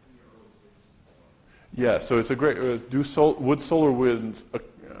in the early stages and stuff? Yeah, so it's a great. Would solar winds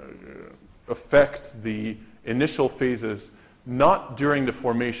affect the initial phases? Not during the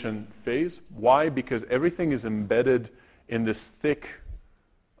formation phase. Why? Because everything is embedded in this thick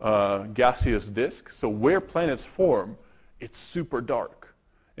gaseous disk. So where planets form, it's super dark.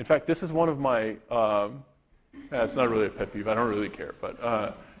 In fact, this is one of my, it's not really a pet peeve, I don't really care,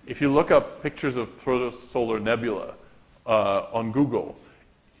 but if you look up pictures of protosolar nebula on Google,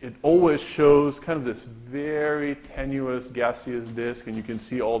 it always shows kind of this very tenuous gaseous disk, and you can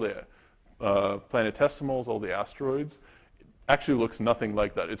see all the planetesimals, all the asteroids. It actually looks nothing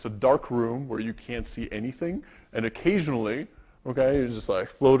like that. It's a dark room where you can't see anything, and occasionally, okay, you're just like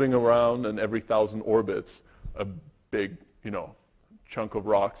floating around, and every 1,000 orbits, a big, chunk of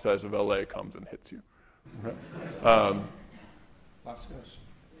rock size of LA comes and hits you. Okay? Last question.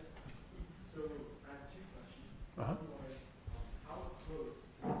 So I have 2 questions. Uh-huh. One was, how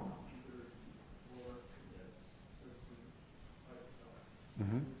close can Jupiter be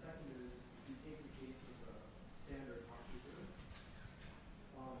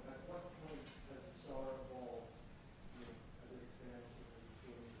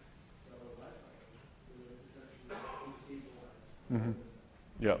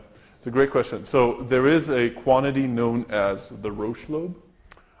Yeah, it's a great question. So there is a quantity known as the Roche lobe,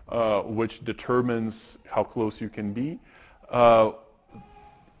 which determines how close you can be. A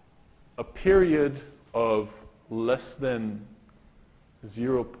period of less than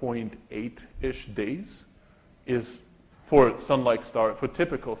 0.8-ish days is, for sun-like star, for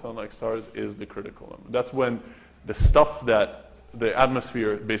typical sun-like stars, is the critical number. That's when the stuff that the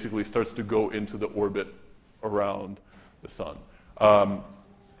atmosphere basically starts to go into the orbit around the sun.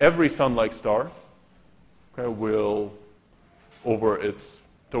 Every sun-like star will,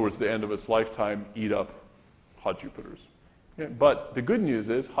 towards the end of its lifetime, eat up hot Jupiters. Okay? But the good news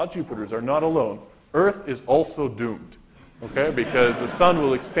is hot Jupiters are not alone. Earth is also doomed, okay? Because the sun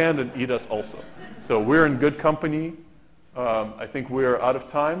will expand and eat us also. So we're in good company. I think we're out of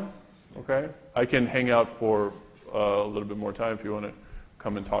time, okay? I can hang out for a little bit more time if you want to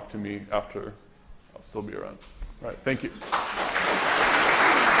come and talk to me after. I'll still be around. All right, thank you.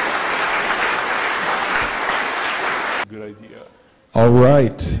 Good idea. All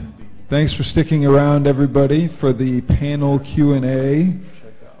right. Thanks for sticking around, everybody, for the panel Q&A.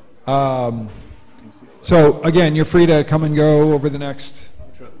 So, again, you're free to come and go over the next,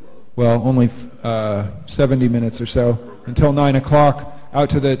 well, only 70 minutes or so, until 9 o'clock, out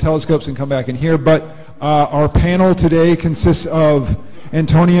to the telescopes and come back in here. But our panel today consists of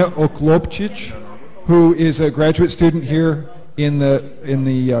Antonia Oklopcic, who is a graduate student here in the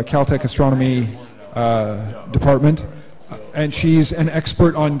Caltech astronomy department. And she's an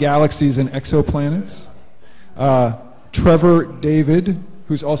expert on galaxies and exoplanets. Trevor David,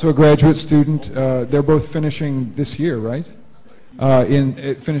 who's also a graduate student. They're both finishing this year, right?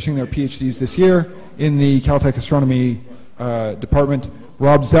 Finishing their PhDs this year in the Caltech astronomy department.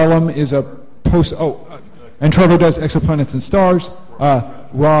 Rob Zellum is a and Trevor does exoplanets and stars.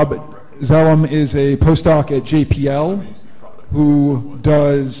 Rob Zellum is a postdoc at JPL who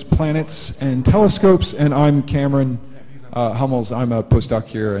does planets and telescopes, and I'm Cameron Hummels. I'm a postdoc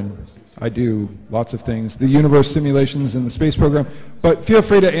here, and I do lots of things, the universe simulations and the space program. But feel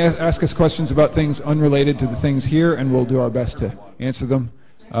free to ask us questions about things unrelated to the things here, and we'll do our best to answer them.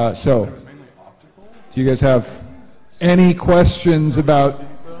 So, do you guys have any questions about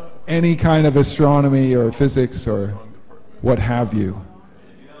any kind of astronomy or physics or what have you?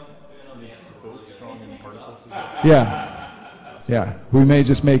 Yeah, we may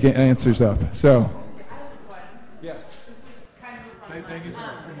just make answers up. So, yes.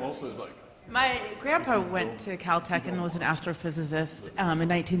 My grandpa went to Caltech and was an astrophysicist in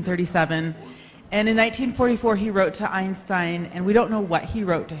 1937. And in 1944, he wrote to Einstein, and we don't know what he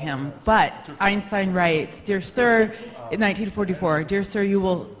wrote to him, but Einstein writes, "Dear Sir," in 1944, "Dear Sir, you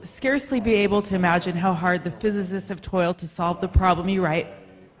will scarcely be able to imagine how hard the physicists have toiled to solve the problem you write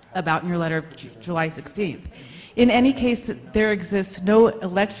about in your letter of July 16th. In any case, there exists no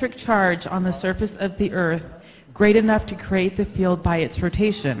electric charge on the surface of the Earth great enough to create the field by its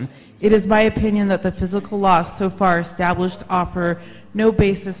rotation. It is my opinion that the physical laws so far established offer no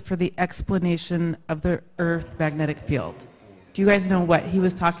basis for the explanation of the Earth magnetic field." Do you guys know what he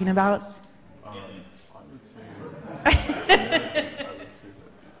was talking about? I would say that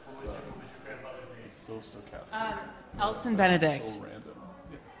it's so stochastic. Elson Benedict. So random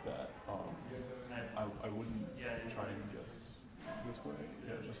that I wouldn't try and guess this way.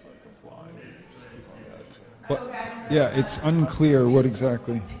 Yeah, just like apply. Just keep on the edge. Yeah, it's unclear what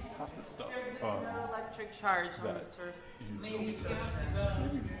exactly. Half the stuff. There's no electric charge on the surface.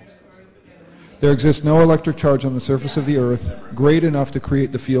 There exists no electric charge on the surface of the Earth great enough to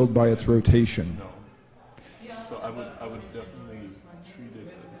create the field by its rotation. So I would definitely treat it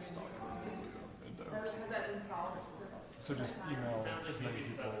as a stock portfolio. So just email as many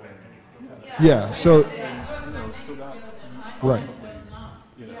people. Yeah, so, So that, right.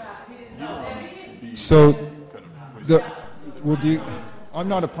 you don't be So, kind of I'm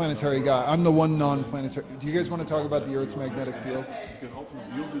not a planetary guy. I'm the one non-planetary. Do you guys want to talk about the Earth's magnetic field? because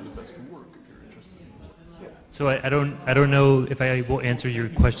ultimately you'll do the best work if you're interested. So I don't know if I will answer your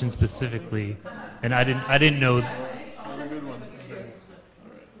question specifically, and I didn't know. Be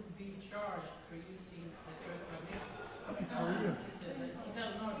charged for using the he said that he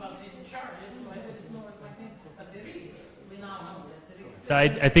doesn't know about any charges, so it's more like but there is. We now know that there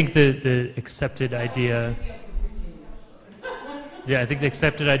is. I think the accepted idea. Yeah, I think the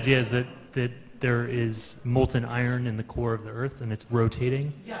accepted idea is that there is molten iron in the core of the Earth, and it's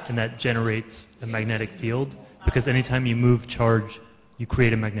rotating, and that generates a magnetic field. Because anytime you move charge, you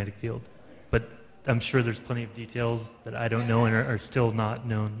create a magnetic field. But I'm sure there's plenty of details that I don't know and are still not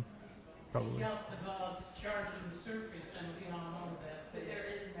known, probably. Just about charging the surface, and we all know that there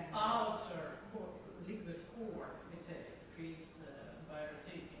is an outer liquid core, it creates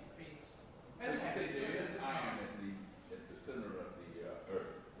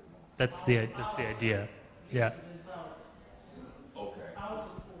That's the idea. Yeah.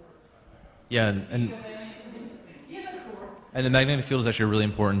 Yeah, and the magnetic field is actually really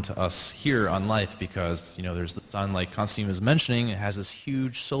important to us here on life because, you know, there's the sun, like Konstantin was mentioning, it has this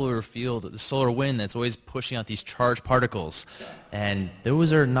huge solar field, the solar wind that's always pushing out these charged particles. And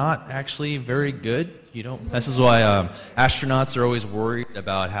those are not actually very good. You don't, this is why astronauts are always worried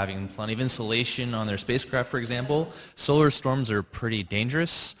about having plenty of insulation on their spacecraft, for example. Solar storms are pretty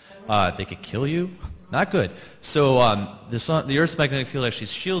dangerous. They could kill you. Not good. So the Earth's magnetic field actually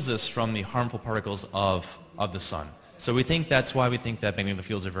shields us from the harmful particles of the sun. So we think that's why we think that magnetic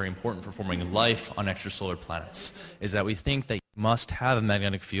fields are very important for forming life on extrasolar planets, is that we think that you must have a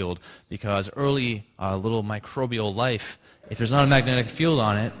magnetic field because early little microbial life, if there's not a magnetic field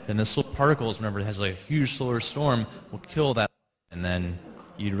on it, then the solar particles, remember it has a huge solar storm, will kill that, and then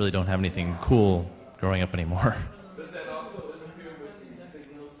you really don't have anything cool growing up anymore. Does that also interfere with the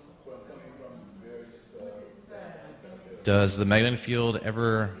signals coming from various Does the magnetic field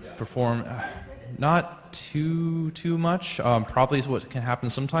ever perform? Not too much. Probably what can happen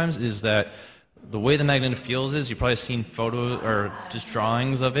sometimes is that the way the magnetic field is, you've probably seen photos or just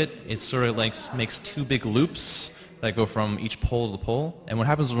drawings of it. It sort of like makes two big loops that go from each pole to the pole. And what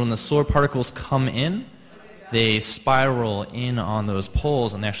happens is when the solar particles come in, they spiral in on those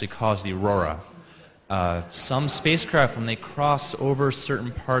poles and they actually cause the aurora. Some spacecraft, when they cross over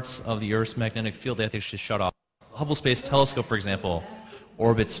certain parts of the Earth's magnetic field, they have to actually shut off. The Hubble Space Telescope, for example,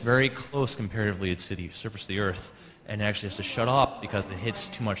 orbits very close comparatively to the surface of the Earth, and it actually has to shut off because it hits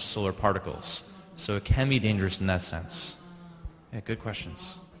too much solar particles. So it can be dangerous in that sense. Yeah, good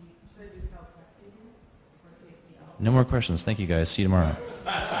questions. No more questions. Thank you, guys. See you tomorrow.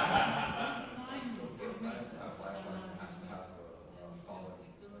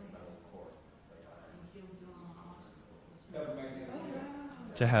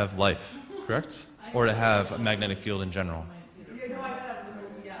 To have life, correct? Or to have a magnetic field in general?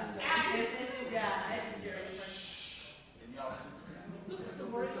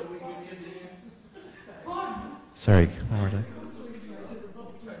 Sorry, one more time.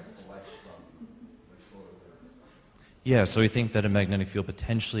 Yeah, so we think that a magnetic field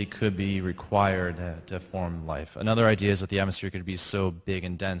potentially could be required to form life. Another idea is that the atmosphere could be so big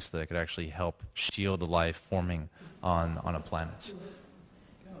and dense that it could actually help shield the life forming on a planet.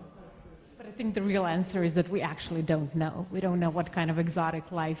 But I think the real answer is that we actually don't know. We don't know what kind of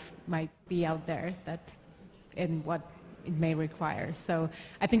exotic life might be out there and what it may require. So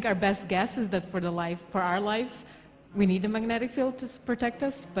I think our best guess is that for our life, we need a magnetic field to protect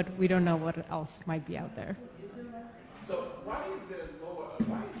us, but we don't know what else might be out there. So why is lower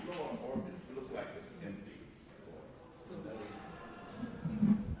orbits look like it's empty?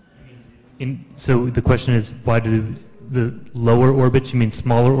 So the question is, why do the lower orbits, you mean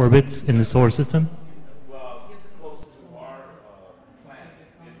smaller orbits in the solar system? Well, close to our planet,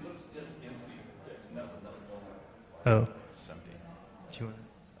 it looks just empty. There's nothing going on. Oh. It's empty.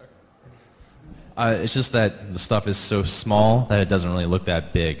 It's just that the stuff is so small that it doesn't really look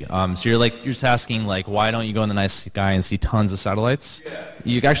that big. So you're just asking why don't you go in the night sky and see tons of satellites? Yeah.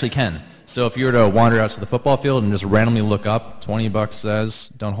 You actually can. So if you were to wander out to the football field and just randomly look up, $20 says,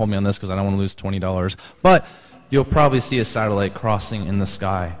 don't hold me on this because I don't want to lose $20, but you'll probably see a satellite crossing in the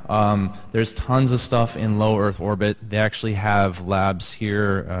sky. There's tons of stuff in low Earth orbit. They actually have labs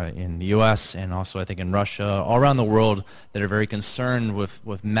here in the US and also I think in Russia, all around the world that are very concerned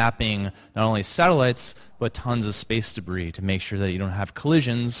with mapping not only satellites, but tons of space debris to make sure that you don't have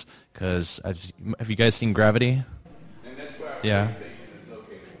collisions, because have you guys seen Gravity? And that's where our Yeah. space station is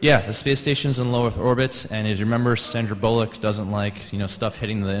located. Yeah, the space station's in low Earth orbit, and as you remember, Sandra Bullock doesn't like stuff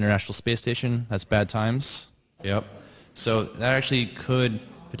hitting the International Space Station. That's bad times. Yep. So that actually could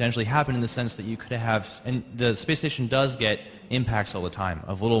potentially happen in the sense that you could have, and the space station does get impacts all the time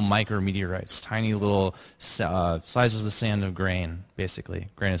of little micrometeorites, tiny little sizes of the sand of grain, basically,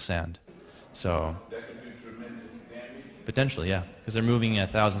 grain of sand. So That could do tremendous damage. potentially, yeah, because they're moving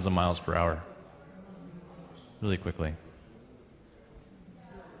at thousands of miles per hour, really quickly.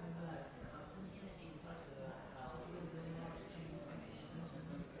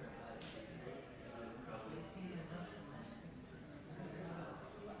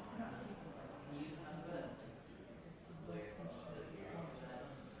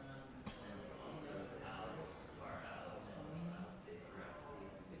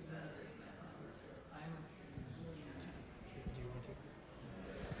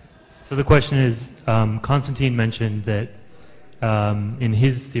 So the question is, Konstantin mentioned that in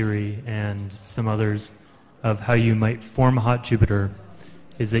his theory and some others of how you might form a hot Jupiter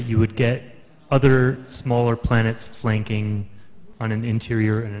is that you would get other smaller planets flanking on an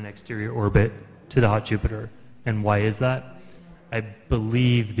interior and an exterior orbit to the hot Jupiter. And why is that? I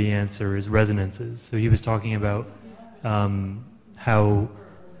believe the answer is resonances. So he was talking about how,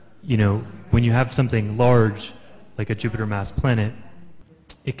 you know, when you have something large, like a Jupiter mass planet,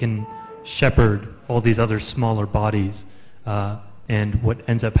 it can shepherd all these other smaller bodies. And what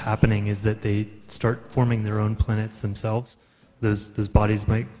ends up happening is that they start forming their own planets themselves. Those bodies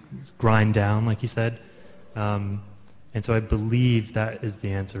might grind down, like he said. And so I believe that is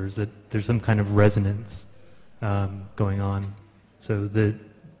the answer, is that there's some kind of resonance going on. So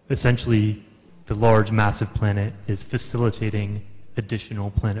essentially the large massive planet is facilitating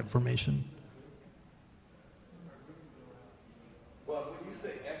additional planet formation. Well, when you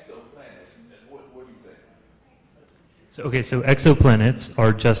say exoplanets, what do you say? So exoplanets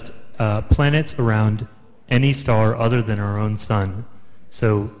are just planets around any star other than our own sun.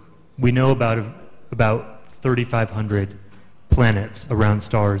 So we know about 3,500 planets around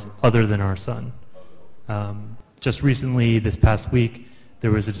stars other than our sun. Just recently, this past week, there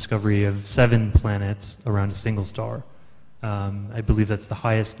was a discovery of 7 planets around a single star. I believe that's the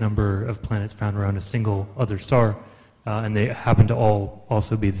highest number of planets found around a single other star, and they happen to all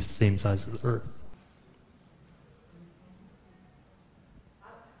also be the same size as the Earth.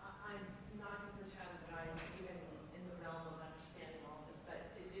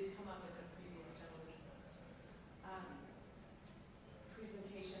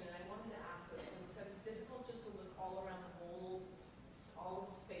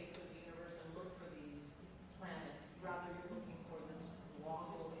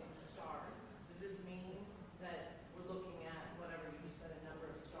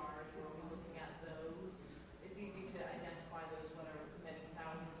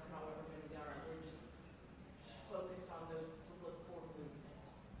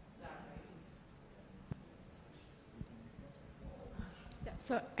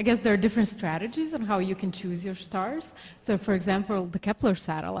 So I guess there are different strategies on how you can choose your stars. So for example, the Kepler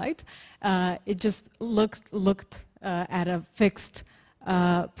satellite, it just looked at a fixed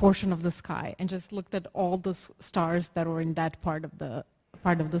portion of the sky and just looked at all the stars that were in that part of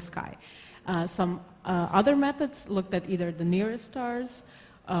the sky. Some other methods looked at either the nearest stars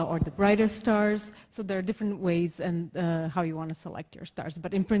or the brighter stars. So there are different ways and how you want to select your stars.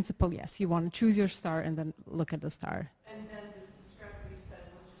 But in principle, yes, you want to choose your star and then look at the star. And then this discovery you said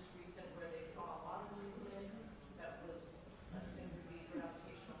was just recent, where they saw a lot of movement that was assumed to be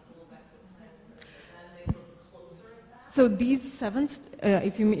gravitational pull of exoplanets, and then they looked closer at that? So these 7,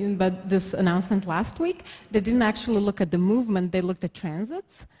 if you mean by this announcement last week, they didn't actually look at the movement, they looked at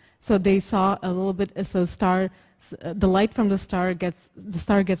transits. So they saw a little bit, so the light from the star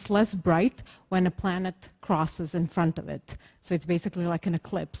gets less bright when a planet crosses in front of it. So it's basically like an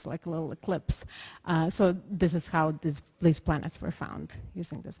eclipse, like a little eclipse. So this is how these planets were found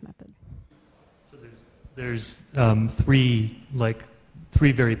using this method. So there's three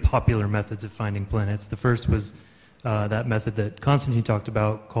very popular methods of finding planets. The first was that method that Konstantin talked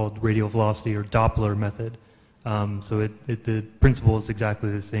about called radial velocity or Doppler method. So the principle is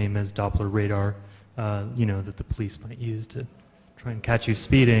exactly the same as Doppler radar, that the police might use to try and catch you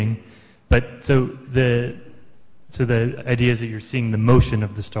speeding. But so the idea is that you're seeing the motion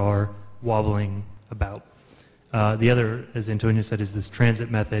of the star wobbling about. The other, as Antonio said, is this transit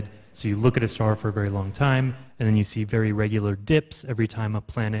method. So you look at a star for a very long time, and then you see very regular dips every time a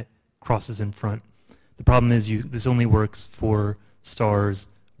planet crosses in front. The problem is this only works for stars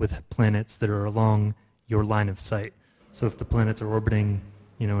with planets that are along your line of sight. So if the planets are orbiting,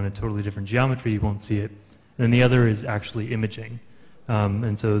 in a totally different geometry, you won't see it. And then the other is actually imaging.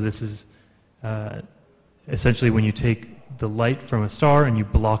 And so this is essentially when you take the light from a star and you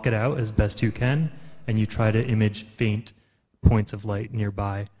block it out as best you can, and you try to image faint points of light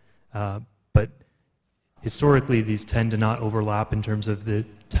nearby. But historically, these tend to not overlap in terms of the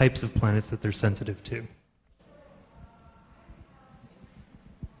types of planets that they're sensitive to.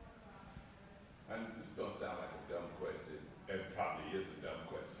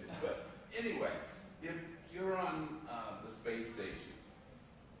 Anyway, if you're on the space station,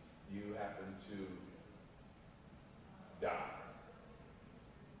 you happen to die.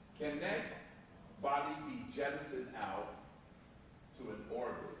 Can that body be jettisoned out to an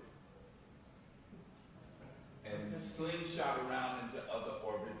orbit and slingshot around into other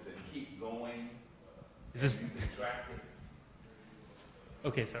orbits and keep going? Is this contracted?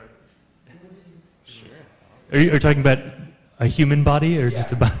 Okay, sorry. Sure. Are you talking about a human body or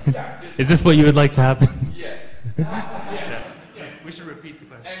just a body? Yeah. Is this what you would like to happen? Yeah. We should repeat the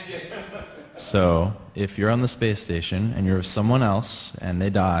question. So, if you're on the space station and you're with someone else and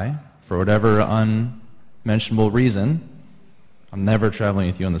they die for whatever unmentionable reason, I'm never traveling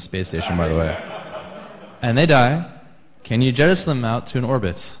with you on the space station, by the way. And they die. Can you jettison them out to an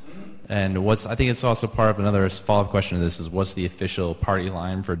orbit? And I think it's also part of another follow-up question to this is what's the official party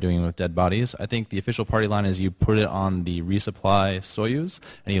line for doing with dead bodies? I think the official party line is you put it on the resupply Soyuz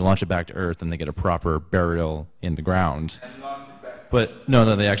and you launch it back to Earth and they get a proper burial in the ground. But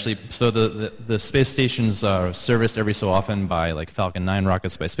no, they actually, so the space stations are serviced every so often by like Falcon 9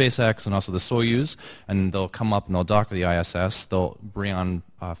 rockets by SpaceX and also the Soyuz, and they'll come up and they'll dock at the ISS. They'll bring on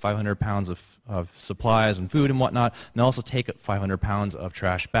 500 pounds of supplies and food and whatnot, and they'll also take 500 pounds of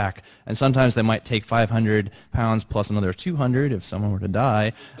trash back. And sometimes they might take 500 pounds plus another 200 if someone were to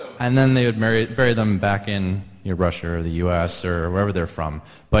die, and then they would bury them back in Russia or the US or wherever they're from.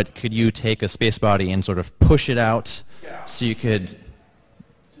 But could you take a space body and sort of push it out so you could,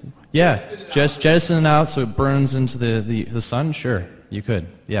 just jettison it out so it burns into the sun? Sure, you could,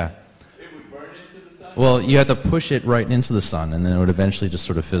 yeah. Well, you have to push it right into the sun, and then it would eventually just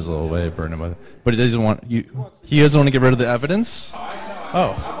sort of fizzle away, burn it. But it doesn't want you. He doesn't want to get rid of the evidence.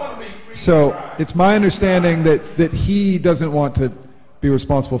 Oh. So it's my understanding that he doesn't want to be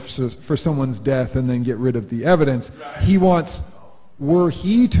responsible for someone's death and then get rid of the evidence. He wants, were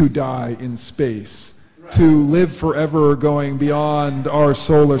he to die in space, to live forever going beyond our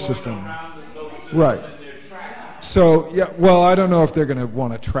solar system. Right. So, yeah, well, I don't know if they're going to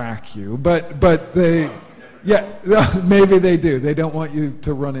want to track you, but they, yeah, maybe they do. They don't want you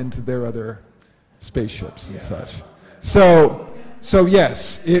to run into their other spaceships and such. So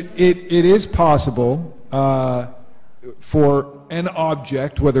yes, it is possible for an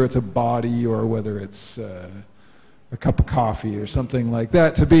object, whether it's a body or whether it's a cup of coffee or something like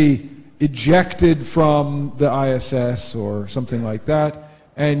that, to be ejected from the ISS or something like that.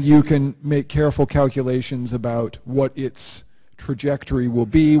 And you can make careful calculations about what its trajectory will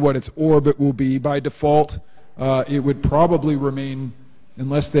be, what its orbit will be. By default, it would probably remain,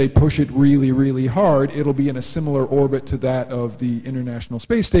 unless they push it really, really hard, it'll be in a similar orbit to that of the International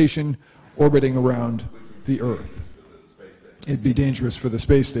Space Station orbiting around the Earth. It'd be dangerous for the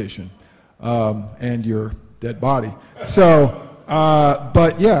space station and your dead body. So,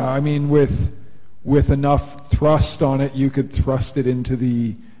 but yeah, I mean, with enough thrust on it, you could thrust it into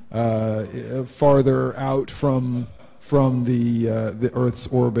the farther out from the Earth's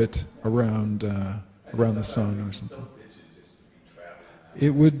orbit around the sun or something.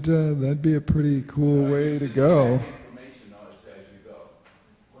 It would that'd be a pretty cool way to go.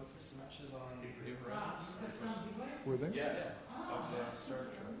 Were they? Yeah.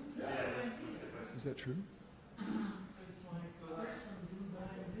 Is that true?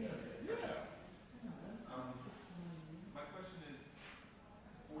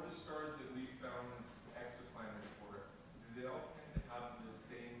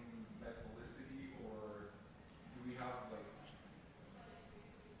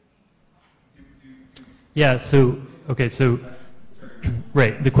 Yeah, okay,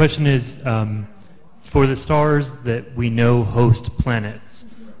 right, the question is, for the stars that we know host planets,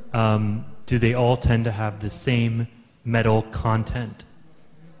 do they all tend to have the same metal content?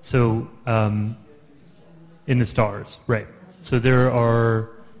 So, in the stars, right. So there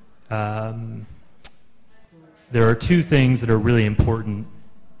are two things that are really important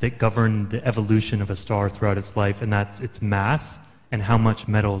that govern the evolution of a star throughout its life, and that's its mass and how much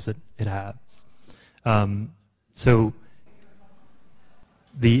metals it has. So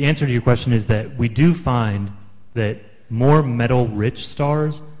the answer to your question is that we do find that more metal-rich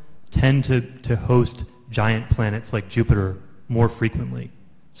stars tend to host giant planets like Jupiter more frequently.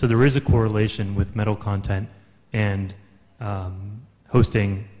 So there is a correlation with metal content and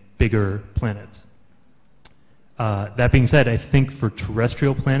hosting bigger planets. That being said, I think for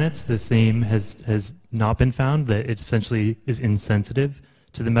terrestrial planets, the same has not been found, that it essentially is insensitive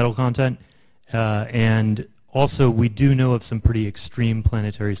to the metal content. And also, we do know of some pretty extreme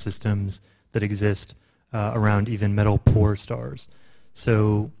planetary systems that exist around even metal-poor stars.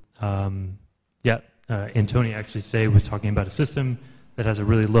 So, Antoni actually today was talking about a system that has a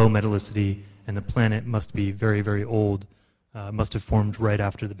really low metallicity, and the planet must be very, very old, must have formed right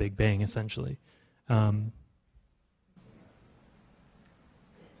after the Big Bang, essentially. So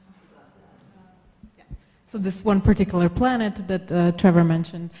this one particular planet that Trevor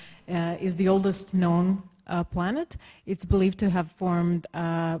mentioned is the oldest known planet. It's believed to have formed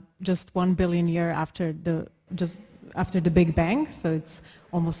just 1 billion years after the Big Bang, so it's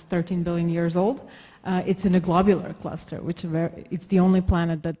almost 13 billion years old. It's in a globular cluster, which it's the only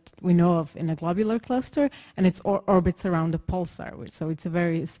planet that we know of in a globular cluster, and it orbits around a pulsar, so it's a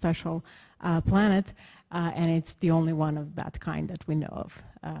very special planet, and it's the only one of that kind that we know of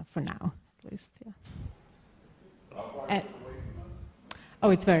for now, at least. Yeah. Oh,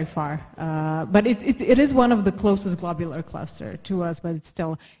 it's very far. But it is one of the closest globular cluster to us, but it's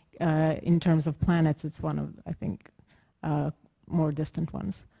still, in terms of planets, it's one of, I think, more distant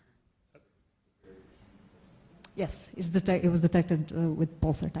ones. Yes, it was detected with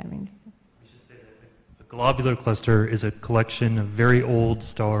pulsar timing. We should say that a globular cluster is a collection of very old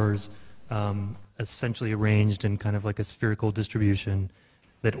stars essentially arranged in kind of like a spherical distribution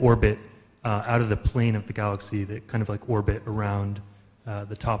that orbit out of the plane of the galaxy, that kind of like orbit around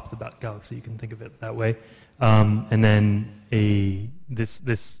the top of the galaxy. You can think of it that way. And then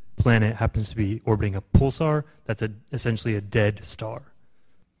this planet happens to be orbiting a pulsar that's essentially a dead star.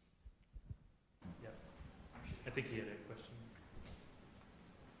 Yeah. I think he had a question.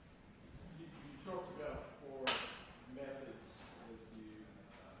 You talked about 4 methods that you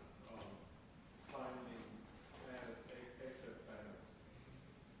finding planets, exoplanets.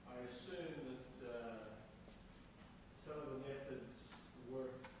 I assume that some of the methods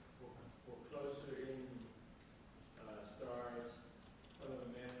work for closer in stars. Some of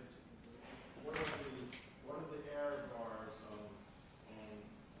the methods. What are the error bars on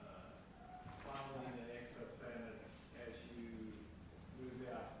finding an exoplanet as you move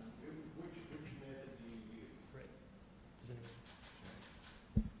out? Which method do you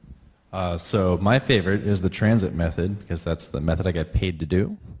use? So my favorite is the transit method, because that's the method I get paid to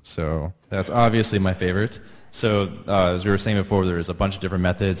do. So that's obviously my favorite. So as we were saying before, there's a bunch of different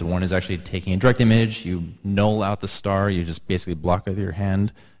methods. One is actually taking a direct image. You null out the star. You just basically block it with your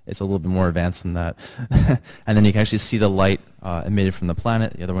hand. It's a little bit more advanced than that. And then you can actually see the light emitted from the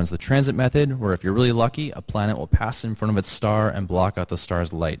planet. The other one's the transit method, where if you're really lucky, a planet will pass in front of its star and block out the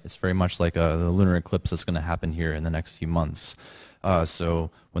star's light. It's very much like the lunar eclipse that's going to happen here in the next few months.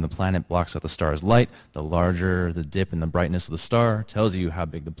 So when the planet blocks out the star's light, the larger the dip in the brightness of the star tells you how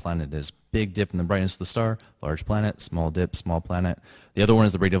big the planet is. Big dip in the brightness of the star, large planet, small dip, small planet. The other one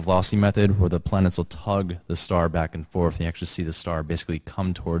is the radial velocity method, where the planets will tug the star back and forth, and you actually see the star basically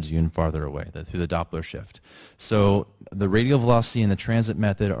come towards you and farther away through the Doppler shift. So the radial velocity and the transit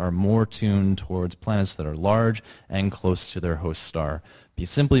method are more tuned towards planets that are large and close to their host star.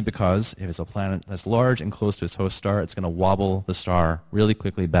 Simply because if it's a planet that's large and close to its host star, it's going to wobble the star really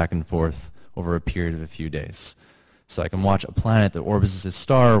quickly back and forth over a period of a few days. So I can watch a planet that orbits its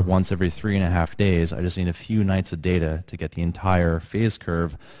star once every 3.5 days. I just need a few nights of data to get the entire phase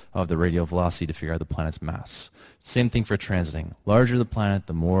curve of the radial velocity to figure out the planet's mass. Same thing for transiting. Larger the planet,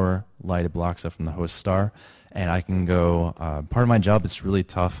 the more light it blocks up from the host star. And I can go, part of my job is really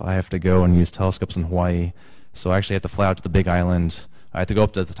tough. I have to go and use telescopes in Hawaii. So I actually have to fly out to the Big Island. I have to go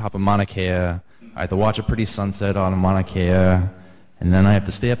up to the top of Mauna Kea. I have to watch a pretty sunset on Mauna Kea. And then I have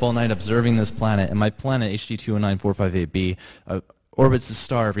to stay up all night observing this planet. And my planet, HD 209458b, orbits the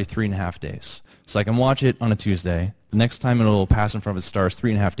star every 3.5 days. So I can watch it on a Tuesday. The next time it will pass in front of its star is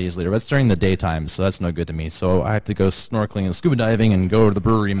 3.5 days later. But it's during the daytime, so that's no good to me. So I have to go snorkeling and scuba diving and go to the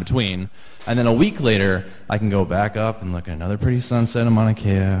brewery in between. And then a week later, I can go back up and look at another pretty sunset in Mauna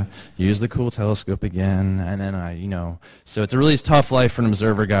Kea, use the cool telescope again, and then So it's a really tough life for an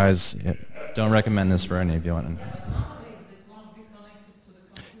observer, guys. Don't recommend this for any of you.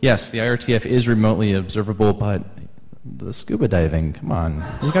 Yes, the IRTF is remotely observable, but the scuba diving, come on.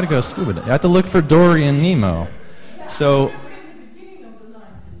 You got to go scuba diving. You have to look for Dory and Nemo. So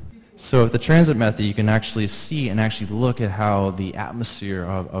with the transit method, you can actually see and actually look at how the atmosphere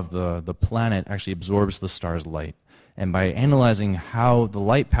of the planet actually absorbs the star's light. And by analyzing how the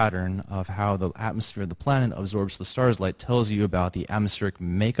light pattern of how the atmosphere of the planet absorbs the star's light tells you about the atmospheric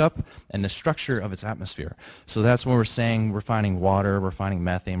makeup and the structure of its atmosphere. So that's when we're saying we're finding water, we're finding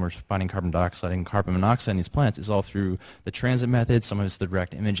methane, we're finding carbon dioxide and carbon monoxide in these planets is all through the transit method. Some of it's the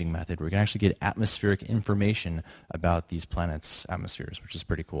direct imaging method, where we can actually get atmospheric information about these planets' atmospheres, which is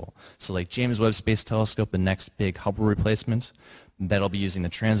pretty cool. So like James Webb Space Telescope, the next big Hubble replacement, that'll be using the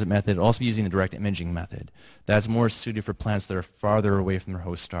transit method. It'll also be using the direct imaging method. That's more suited for planets that are farther away from their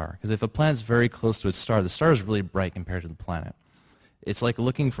host star. Because if a planet's very close to its star, the star is really bright compared to the planet. It's like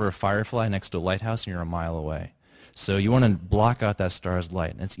looking for a firefly next to a lighthouse and you're a mile away. So you want to block out that star's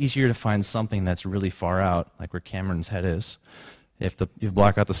light. And it's easier to find something that's really far out, like where Cameron's head is. If you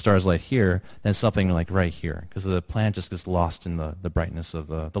block out the star's light here, then something like right here, because the planet just gets lost in the brightness of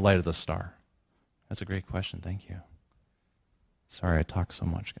the light of the star. That's a great question. Thank you. Sorry I talk so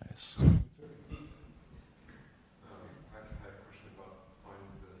much, guys. I had a question about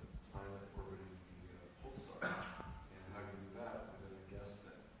finding the planet orbiting the pulsar and how you do that, and then I guess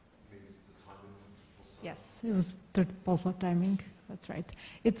that maybe it's the timing of the pulsar. Yes, it was the pulsar timing. That's right.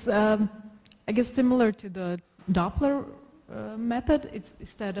 It's, I guess, similar to the Doppler method. It's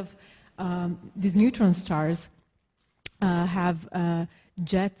instead of these neutron stars, have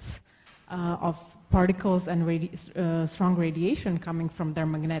jets of particles and strong radiation coming from their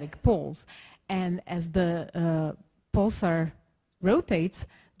magnetic poles. And as the pulsar rotates,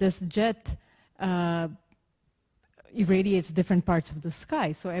 this jet irradiates different parts of the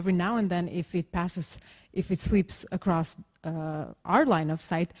sky. So every now and then, if it sweeps across our line of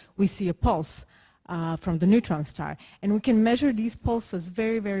sight, we see a pulse from the neutron star. And we can measure these pulses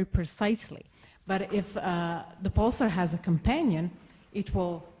very, very precisely. But if the pulsar has a companion, it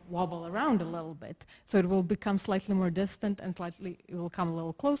will wobble around a little bit. So it will become slightly more distant and it will come a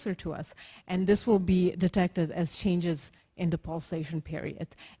little closer to us. And this will be detected as changes in the pulsation period.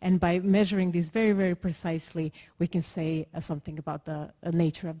 And by measuring these very, very precisely, we can say something about the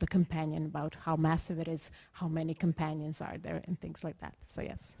nature of the companion, about how massive it is, how many companions are there, and things like that. So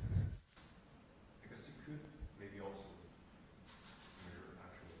yes. I guess you could maybe also measure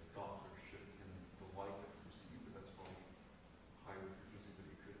actual Doppler shift in the light that we receive, but that's probably higher frequencies that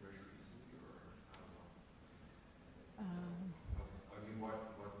you could measure easily, or I don't know. I mean, what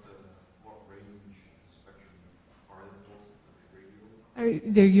range spectrum are the pulses?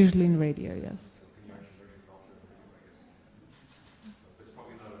 They're usually in radio, yes. So can you actually measure Doppler in radio, I guess? So it's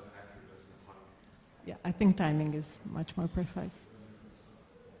probably not as accurate as the timing. Yeah, I think timing is much more precise.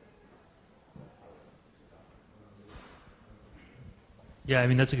 Yeah, I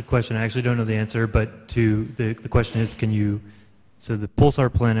mean, that's a good question. I actually don't know the answer, but the question is, so the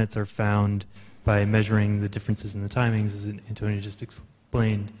pulsar planets are found by measuring the differences in the timings, as Antonio just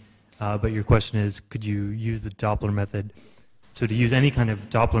explained. But your question is, could you use the Doppler method? So to use any kind of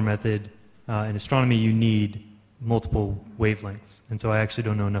Doppler method in astronomy, you need multiple wavelengths. And so I actually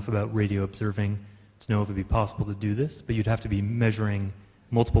don't know enough about radio observing to know if it would be possible to do this, but you'd have to be measuring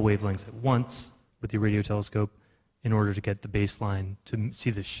multiple wavelengths at once with your radio telescope in order to get the baseline to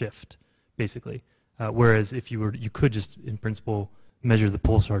see the shift, basically. Whereas if you could just, in principle, measure the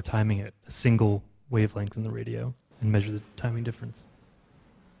pulsar timing at a single wavelength in the radio and measure the timing difference.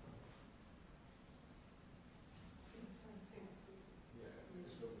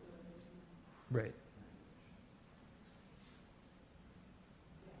 Right.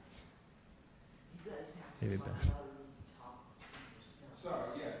 Maybe best. Sorry,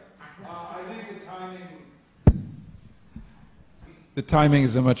 yeah. I think the timing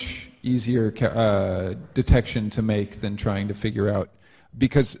is a much easier detection to make than trying to figure out,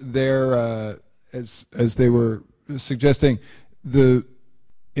 because they're, as they were suggesting,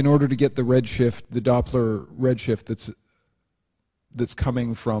 in order to get the redshift, the Doppler redshift that's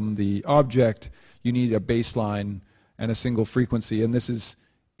coming from the object, you need a baseline and a single frequency, and this is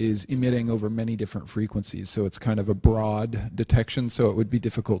emitting over many different frequencies, so it's kind of a broad detection, so it would be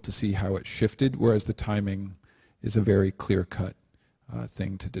difficult to see how it shifted, whereas the timing is a very clear-cut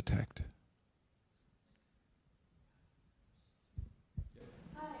thing to detect.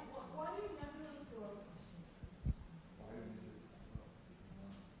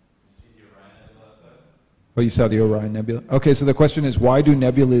 Oh, you saw the Orion Nebula? Okay, so the question is, why do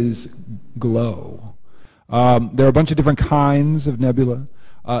nebulas glow? There are a bunch of different kinds of nebula.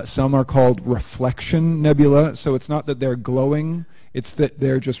 Some are called reflection nebula, so it's not that they're glowing, it's that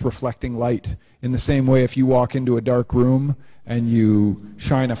they're just reflecting light. In the same way, if you walk into a dark room and you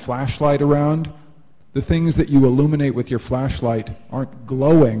shine a flashlight around, the things that you illuminate with your flashlight aren't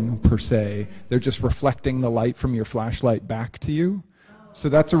glowing per se, they're just reflecting the light from your flashlight back to you. So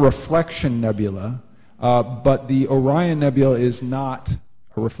that's a reflection nebula. But the Orion Nebula is not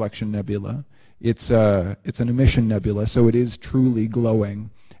a reflection nebula. It's an emission nebula, so it is truly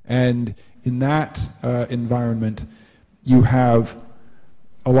glowing. And in that environment, you have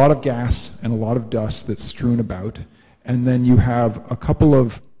a lot of gas and a lot of dust that's strewn about, and then you have a couple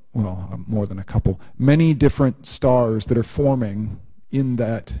of, well, more than a couple, many different stars that are forming in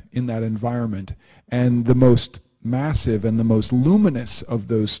that environment. And the most massive and the most luminous of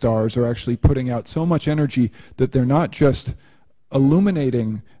those stars are actually putting out so much energy that they're not just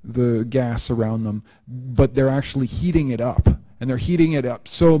illuminating the gas around them, but they're actually heating it up. And they're heating it up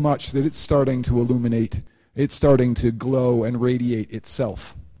so much that it's starting to illuminate, it's starting to glow and radiate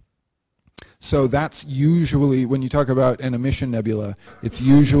itself. So that's usually, when you talk about an emission nebula, it's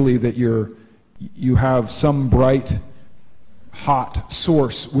usually that you have some bright hot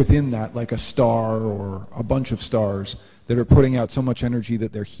source within that, like a star or a bunch of stars that are putting out so much energy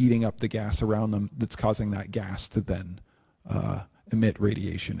that they're heating up the gas around them that's causing that gas to then emit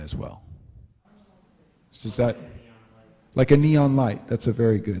radiation as well. Is that like a neon light? That's a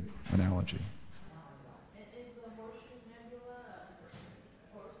very good analogy.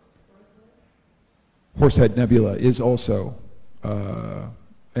 Horsehead Nebula is also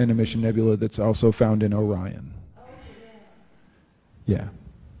an emission nebula that's also found in Orion. Yeah.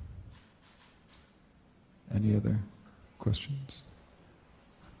 Any other questions?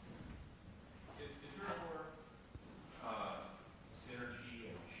 Is there more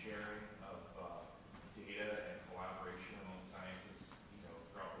synergy and sharing of data and collaboration among scientists,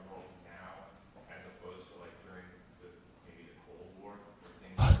 throughout the world now, as opposed to like during maybe the Cold War, where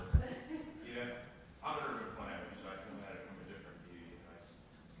things were, I'm an urban planner, so I come at it from a different view. I was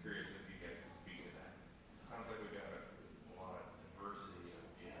curious if you guys can speak to that. It sounds like we got a lot of diversity of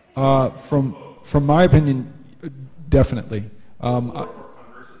data. From my opinion, definitely. Conversely,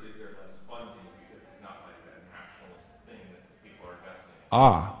 is there less funding because it's not like that nationalist thing that people are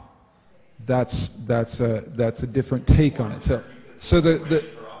investing in? That's a different take on it. So the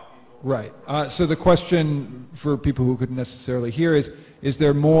right. So the question for people who couldn't necessarily hear is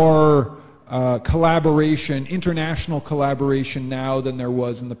there more collaboration, international collaboration now than there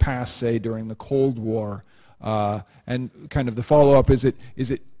was in the past, say during the Cold War? And kind of the follow-up is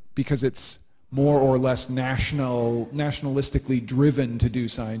it because it's more or less nationalistically driven to do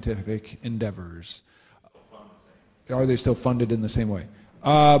scientific endeavors? Are they still funded in the same way?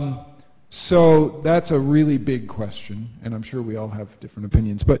 So that's a really big question, and I'm sure we all have different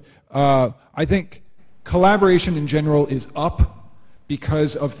opinions. But I think collaboration in general is up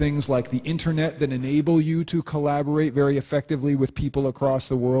because of things like the internet that enable you to collaborate very effectively with people across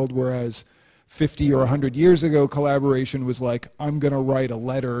the world, whereas 50 or 100 years ago, collaboration was like, I'm going to write a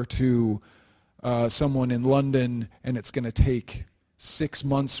letter to someone in London, and it's going to take 6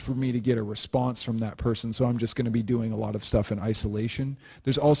 months for me to get a response from that person, so I'm just going to be doing a lot of stuff in isolation.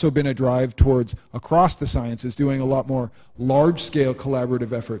 There's also been a drive towards, across the sciences, doing a lot more large-scale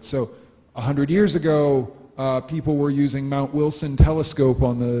collaborative efforts. So 100 years ago, people were using Mount Wilson telescope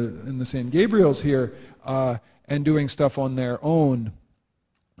in the San Gabriels here and doing stuff on their own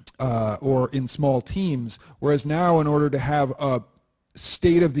or in small teams, whereas now in order to have a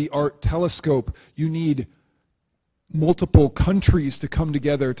state-of-the-art telescope, you need multiple countries to come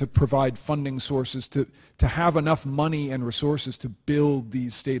together to provide funding sources to have enough money and resources to build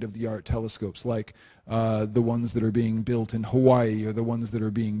these state-of-the-art telescopes, like the ones that are being built in Hawaii or the ones that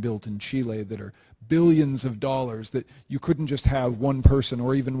are being built in Chile that are billions of dollars, that you couldn't just have one person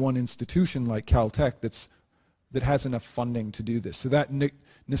or even one institution like Caltech that has enough funding to do this. So that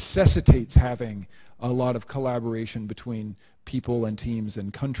necessitates having a lot of collaboration between people and teams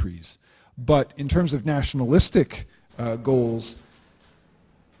and countries. But in terms of nationalistic goals,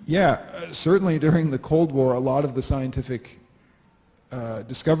 certainly during the Cold War, a lot of the scientific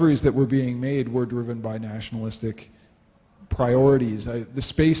discoveries that were being made were driven by nationalistic priorities.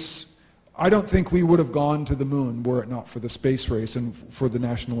 I don't think we would have gone to the moon were it not for the space race and for the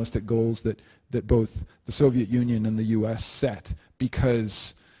nationalistic goals that both the Soviet Union and the US set,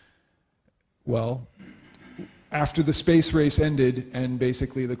 because, well, after the space race ended and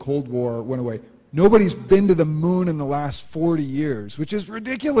basically the Cold War went away, nobody's been to the moon in the last 40 years, which is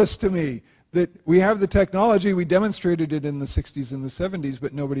ridiculous to me. That we have the technology, we demonstrated it in the 60s and the 70s,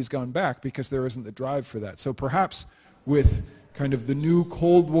 but nobody's gone back because there isn't the drive for that. So perhaps with kind of the new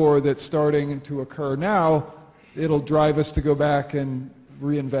Cold War that's starting to occur now, it'll drive us to go back and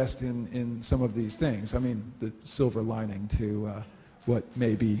reinvest in some of these things. I mean, the silver lining to what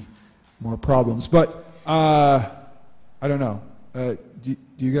may be more problems. But I don't know. Do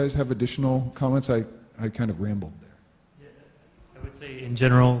you guys have additional comments? I kind of rambled there. Yeah, I would say in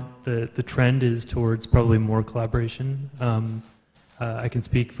general, the trend is towards probably more collaboration. I can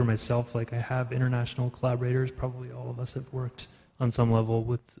speak for myself, like I have international collaborators. Probably all of us have worked on some level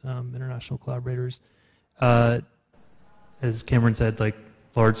with international collaborators. As Cameron said, like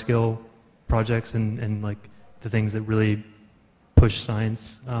large-scale projects and like the things that really push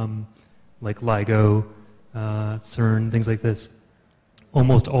science, like LIGO, CERN, things like this,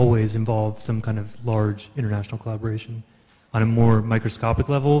 almost always involve some kind of large international collaboration. On a more microscopic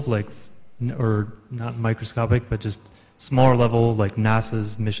level, like, or not microscopic, but just smaller level, like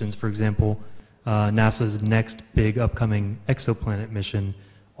NASA's missions, for example, NASA's next big upcoming exoplanet mission,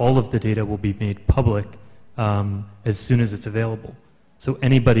 all of the data will be made public as soon as it's available. So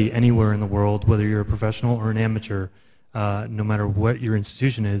anybody, anywhere in the world, whether you're a professional or an amateur, no matter what your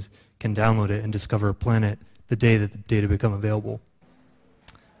institution is, can download it and discover a planet the day that the data become available.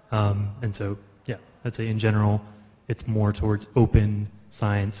 And so, yeah, I'd say in general, it's more towards open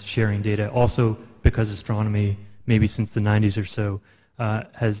science, sharing data. Also, because astronomy, maybe since the 90s or so,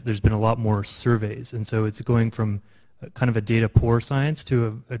 there's been a lot more surveys. And so it's going from kind of a data-poor science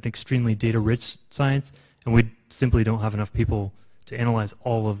to an extremely data-rich science. And we simply don't have enough people to analyze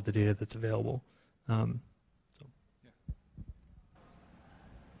all of the data that's available. What's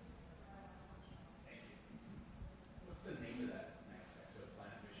the name of that next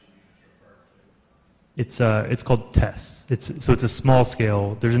It's called TESS. So it's a small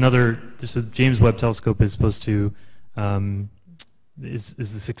scale. There's a James Webb Telescope is supposed to is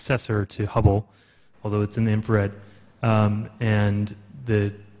the successor to Hubble, although it's in the infrared. And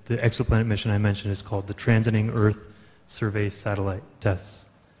the exoplanet mission I mentioned is called the Transiting Earth Survey Satellite TESS.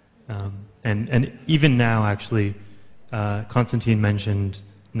 And even now, actually, Konstantin mentioned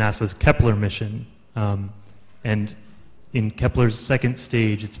NASA's Kepler mission. And in Kepler's second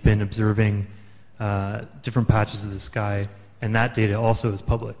stage, it's been observing different patches of the sky, and that data also is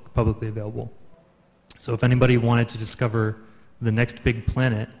publicly available. So if anybody wanted to discover the next big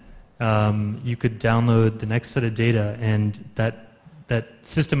planet, you could download the next set of data, and that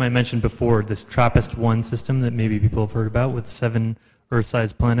system I mentioned before, this TRAPPIST-1 system that maybe people have heard about with 7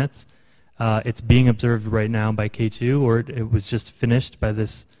 Earth-sized planets, it's being observed right now by K2, or it was just finished by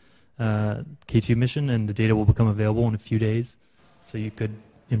this K2 mission, and the data will become available in a few days. So you could,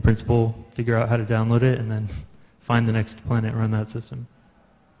 in principle, figure out how to download it and then find the next planet around that system.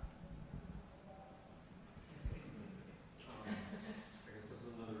 I guess that's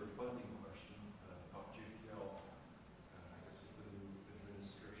another funding question about JPL. I guess with the new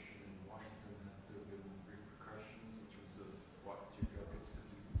administration in Washington, have there been repercussions in terms of what JPL gets to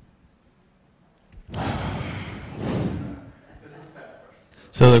do? This is that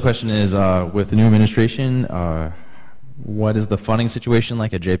question. So the question is, with the new administration, what is the funding situation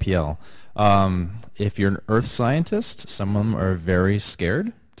like at JPL? If you're an Earth scientist, some of them are very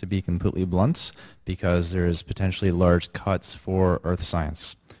scared, to be completely blunt, because there's potentially large cuts for Earth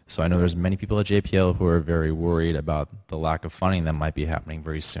science. So I know there's many people at JPL who are very worried about the lack of funding that might be happening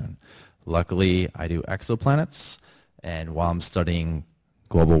very soon. Luckily, I do exoplanets, and while I'm studying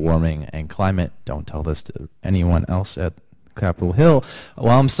global warming and climate, don't tell this to anyone else at Capitol Hill,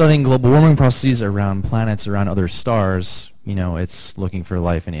 while I'm studying global warming processes around planets, around other stars, you know, it's looking for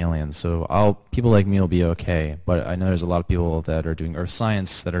life and aliens. So people like me will be okay, but I know there's a lot of people that are doing Earth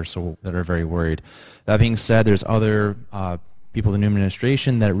science that are very worried. That being said, there's other people in the new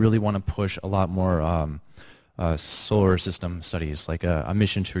administration that really want to push a lot more solar system studies, like a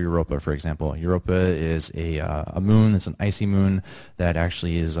mission to Europa, for example. Europa is a moon. It's an icy moon that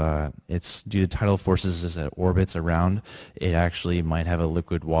actually is, it's due to tidal forces as it orbits around. It actually might have a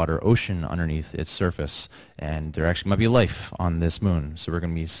liquid water ocean underneath its surface, and there actually might be life on this moon. So we're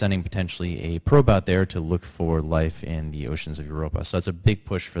going to be sending potentially a probe out there to look for life in the oceans of Europa. So that's a big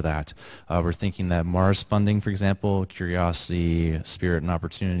push for that. We're thinking that Mars funding, for example, Curiosity, Spirit and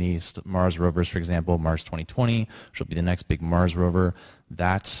Opportunity, Mars rovers, for example, Mars 2020, which will be the next big Mars rover,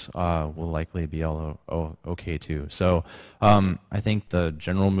 that will likely be all okay too. So I think the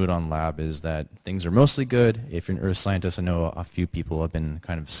general mood on lab is that things are mostly good. If you're an Earth scientist, I know a few people have been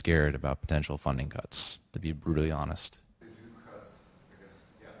kind of scared about potential funding cuts, to be brutally honest. They do cut, I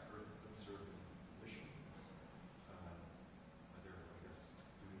guess, Earth observing missions.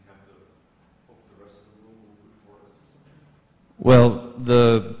 Do we have to hope the rest of the world will root for us or something? Well,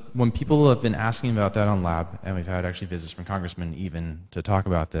 when people have been asking about that on lab, and we've had actually visits from congressmen even to talk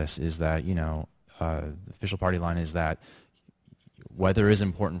about this, is that, you know, the official party line is that weather is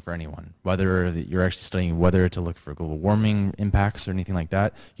important for anyone. Whether you're actually studying weather to look for global warming impacts or anything like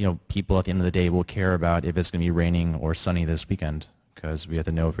that, you know, people at the end of the day will care about if it's going to be raining or sunny this weekend, because we have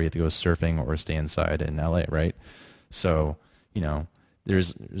to know if we have to go surfing or stay inside in LA, right? So, you know,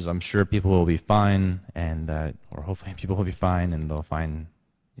 I'm sure people will be fine, and or hopefully people will be fine, and they'll find,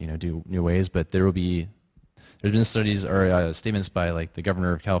 you know, do new ways. But there's been studies or statements by like the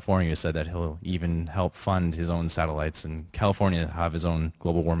governor of California who said that he'll even help fund his own satellites, and California have his own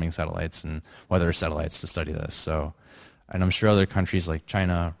global warming satellites and weather satellites to study this. So, and I'm sure other countries like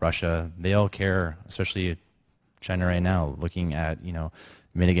China, Russia, they all care, especially China right now, looking at, you know,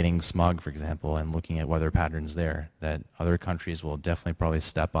 mitigating smog, for example, and looking at weather patterns there, that other countries will definitely probably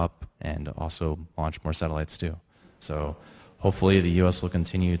step up and also launch more satellites too. So hopefully the U.S. will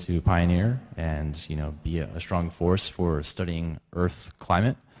continue to pioneer and, you know, be a strong force for studying Earth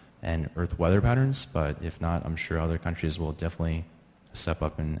climate and Earth weather patterns, but if not, I'm sure other countries will definitely step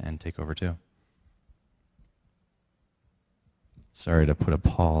up and take over too. Sorry to put a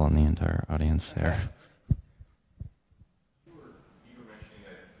pall on the entire audience there.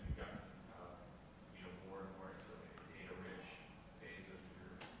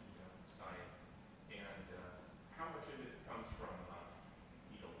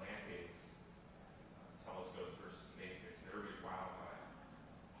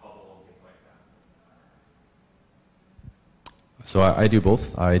 So I do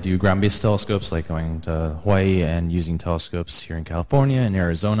both. I do ground-based telescopes, like going to Hawaii and using telescopes here in California and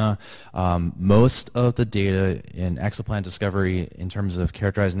Arizona. Most of the data in exoplanet discovery in terms of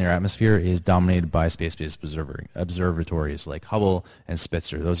characterizing their atmosphere is dominated by space-based observatories like Hubble and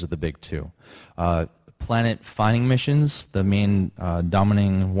Spitzer. Those are the big two. Planet finding missions, the main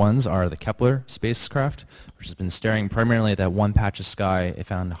dominating ones are the Kepler spacecraft, which has been staring primarily at that one patch of sky. It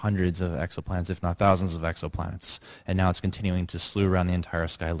found hundreds of exoplanets, if not thousands of exoplanets. And now it's continuing to slew around the entire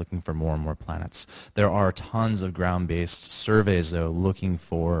sky looking for more and more planets. There are tons of ground-based surveys, though, looking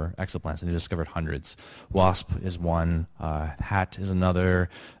for exoplanets, and they discovered hundreds. WASP is one, HAT is another.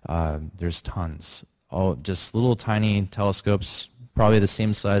 There's tons. Oh, just little tiny telescopes, probably the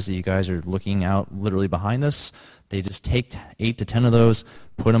same size that you guys are looking out literally behind us. They just take 8 to 10 of those,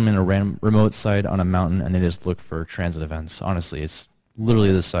 put them in a remote site on a mountain, and they just look for transit events. Honestly, it's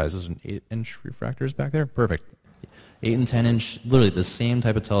literally this size. There's an 8-inch refractors back there. Perfect. 8 and 10-inch, literally the same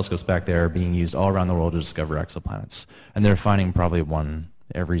type of telescopes back there are being used all around the world to discover exoplanets. And they're finding probably one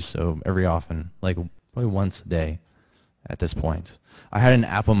every often, like probably once a day at this point. I had an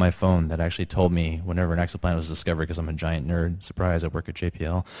app on my phone that actually told me whenever an exoplanet was discovered, because I'm a giant nerd, surprise, I work at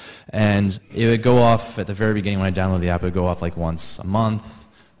JPL, and it would go off at the very beginning when I downloaded the app. It would go off like once a month,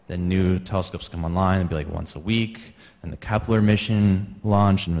 then new telescopes come online, it'd be like once a week, and the Kepler mission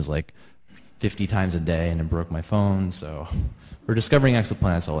launched and was like 50 times a day, and it broke my phone. So we're discovering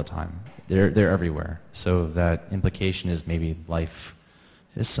exoplanets all the time. They're everywhere. So that implication is maybe life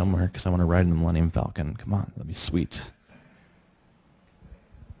is somewhere, because I want to ride in the Millennium Falcon. Come on, that'd be sweet.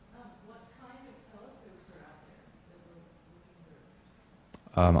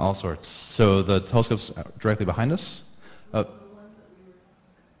 All sorts. So the telescopes directly behind us?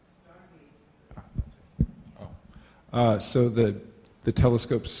 So the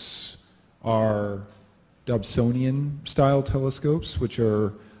telescopes are Dobsonian-style telescopes, which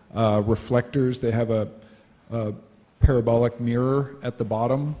are reflectors. They have a parabolic mirror at the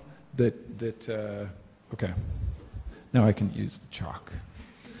bottom that okay. Now I can use the chalk.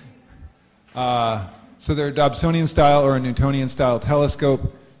 So they're a Dobsonian style or a Newtonian style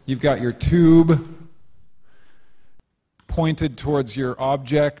telescope. You've got your tube pointed towards your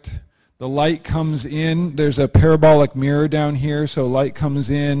object. The light comes in. There's a parabolic mirror down here, so light comes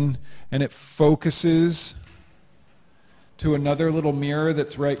in and it focuses to another little mirror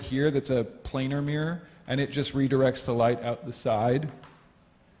that's right here, that's a planar mirror, and it just redirects the light out the side.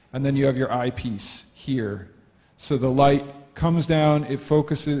 And then you have your eyepiece here. So the light comes down, it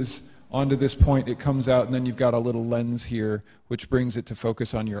focuses onto this point, it comes out, and then you've got a little lens here which brings it to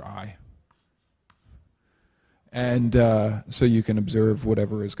focus on your eye. And so you can observe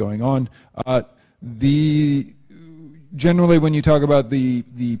whatever is going on. Generally when you talk about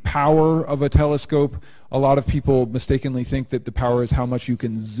the power of a telescope, a lot of people mistakenly think that the power is how much you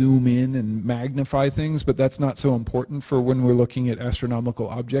can zoom in and magnify things, but that's not so important for when we're looking at astronomical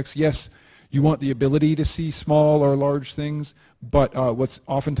objects. Yes, you want the ability to see small or large things, but what's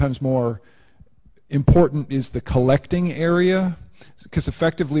oftentimes more important is the collecting area, because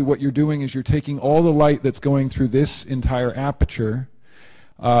effectively what you're doing is you're taking all the light that's going through this entire aperture.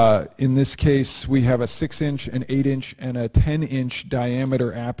 In this case, we have a 6-inch, an 8-inch, and a 10-inch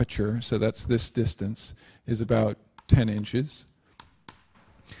diameter aperture, so that's this distance is about 10 inches.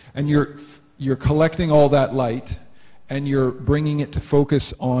 And you're collecting all that light, and you're bringing it to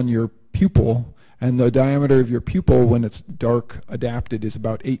focus on your pupil, and the diameter of your pupil when it's dark adapted is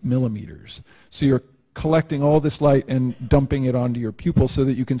about 8 millimeters. So you're collecting all this light and dumping it onto your pupil so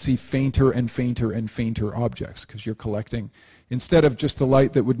that you can see fainter and fainter and fainter objects, because you're collecting, instead of just the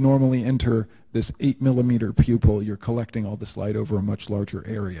light that would normally enter this 8 millimeter pupil, you're collecting all this light over a much larger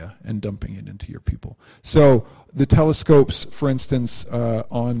area and dumping it into your pupil. So the telescopes, for instance,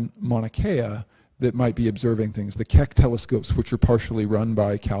 on Mauna Kea, that might be observing things. The Keck telescopes, which are partially run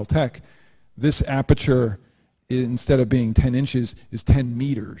by Caltech, this aperture, instead of being 10 inches, is 10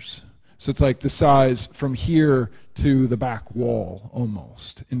 meters. So it's like the size from here to the back wall,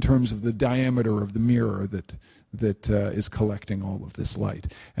 almost, in terms of the diameter of the mirror that is collecting all of this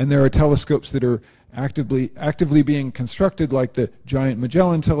light. And there are telescopes that are actively being constructed, like the Giant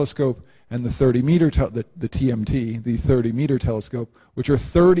Magellan Telescope and the 30-meter, the TMT, the 30-meter telescope, which are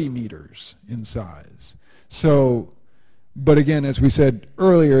 30 meters in size. So, but again, as we said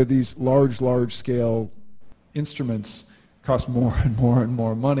earlier, these large-scale instruments cost more and more and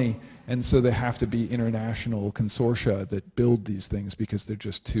more money, and so they have to be international consortia that build these things because they're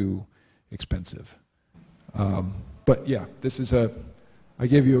just too expensive. But yeah, this is I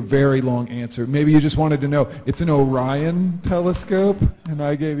gave you a very long answer. Maybe you just wanted to know. It's an Orion telescope, and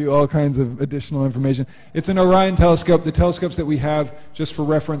I gave you all kinds of additional information. It's an Orion telescope. The telescopes that we have, just for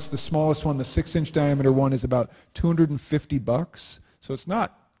reference, the smallest one, the 6-inch diameter one, is about $250. So it's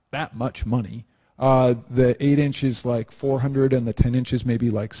not that much money. The 8-inch is like 400, and the 10-inch is maybe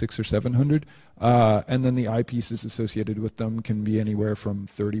like 600 or 700. And then the eyepieces associated with them can be anywhere from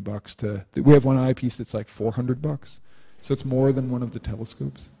 $30 to. We have one eyepiece that's like $400. So it's more than one of the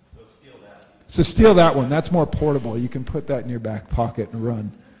telescopes. So steal that. So steal that one. That's more portable. You can put that in your back pocket and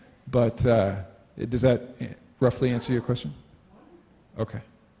run. But does that roughly answer your question? Okay.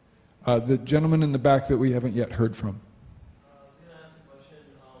 The gentleman in the back that we haven't yet heard from. I was going to ask a question.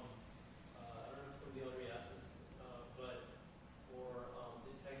 I don't know if somebody already asked this, but for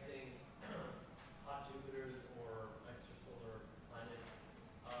detecting hot Jupiters or extrasolar planets,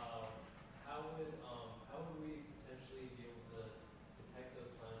 how would we potentially be able to detect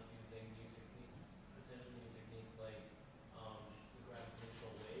those planets using potential new techniques like the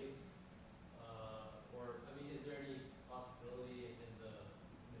gravitational waves? Or, I mean, is there any possibility in the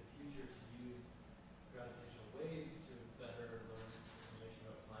future to use gravitational waves to better learn information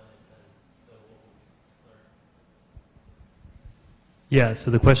about planets and so what we'll learn? Yeah,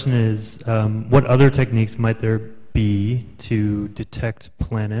 so the question is, what other techniques might there be to detect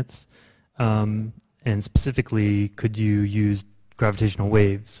planets? And specifically, could you use gravitational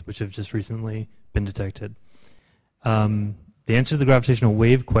waves, which have just recently been detected? The answer to the gravitational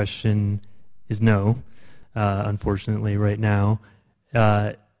wave question is no, unfortunately, right now.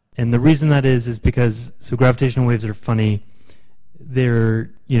 And the reason that is because, so gravitational waves are funny. They're,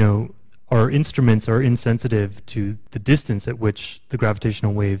 our instruments are insensitive to the distance at which the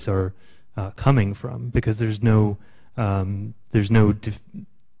gravitational waves are coming from, because there's no the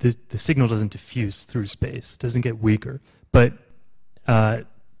signal doesn't diffuse through space, doesn't get weaker. But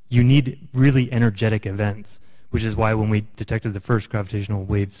you need really energetic events, which is why when we detected the first gravitational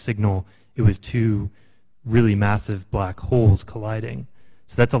wave signal, it was two really massive black holes colliding.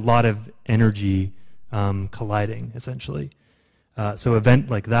 So that's a lot of energy colliding, essentially. So event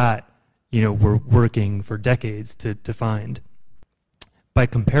like that, we're working for decades to find. By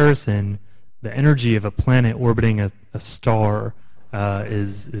comparison, the energy of a planet orbiting a star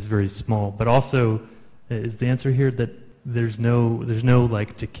is very small. But also, is the answer here that there's no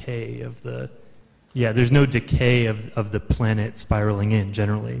like decay of the there's no decay of the planet spiraling in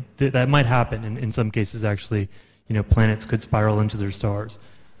generally. That might happen in some cases, actually. Planets could spiral into their stars,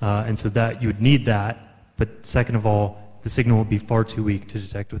 and so that you would need that. But second of all, the signal would be far too weak to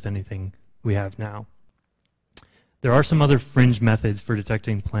detect with anything we have now. There are some other fringe methods for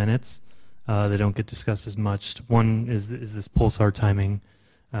detecting planets that don't get discussed as much. One is this pulsar timing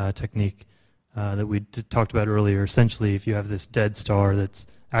technique that we talked about earlier. Essentially, if you have this dead star that's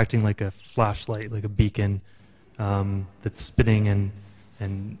acting like a flashlight, like a beacon, that's spinning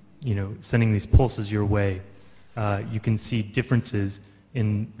and sending these pulses your way, you can see differences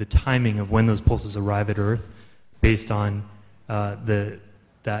in the timing of when those pulses arrive at Earth based on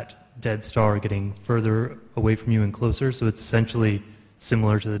that dead star getting further away from you and closer. So it's essentially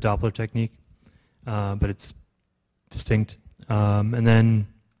similar to the Doppler technique, but it's distinct. And then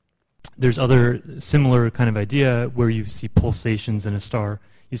there's other similar kind of idea where you see pulsations in a star.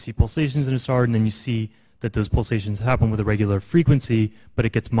 You see pulsations in a star, and then you see that those pulsations happen with a regular frequency, but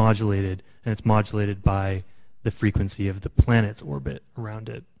it gets modulated, and it's modulated by the frequency of the planet's orbit around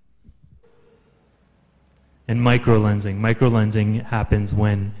it. And microlensing. Microlensing happens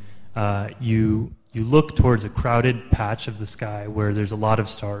when you look towards a crowded patch of the sky where there's a lot of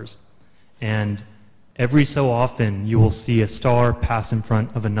stars, and every so often you will see a star pass in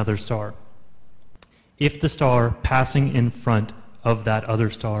front of another star. If the star passing in front of that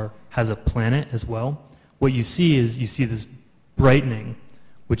other star has a planet as well, what you see is you see this brightening,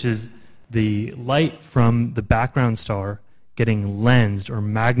 which is the light from the background star getting lensed or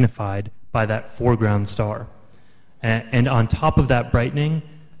magnified by that foreground star. And on top of that brightening,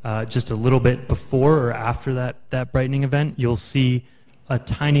 just a little bit before or after that brightening event, you'll see a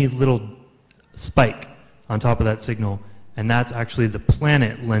tiny little spike on top of that signal, and that's actually the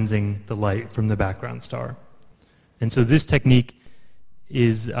planet lensing the light from the background star. And so this technique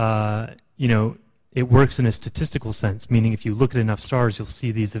is, it works in a statistical sense, meaning if you look at enough stars, you'll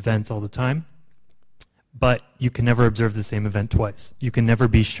see these events all the time, but you can never observe the same event twice. You can never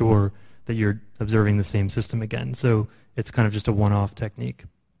be sure that you're observing the same system again. So it's kind of just a one-off technique.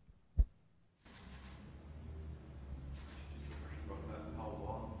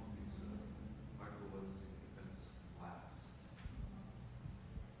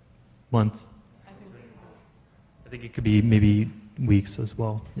 Months. I think it could be maybe weeks as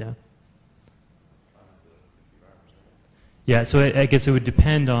well. Yeah. Yeah. So I guess it would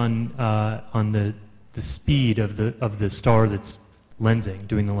depend on the speed of the star that's lensing,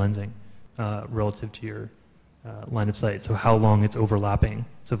 doing the lensing, relative to your line of sight. So how long it's overlapping.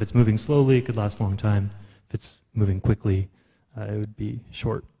 So if it's moving slowly, it could last a long time. If it's moving quickly, it would be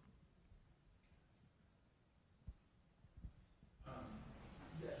short.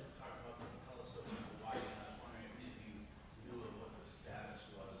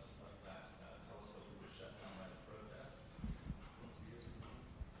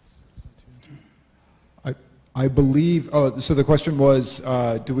 I believe, so the question was,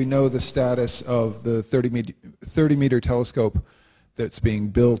 do we know the status of the 30-meter telescope that's being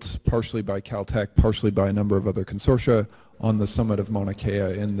built partially by Caltech, partially by a number of other consortia on the summit of Mauna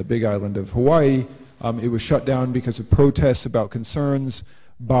Kea in the Big Island of Hawaii? It was shut down because of protests about concerns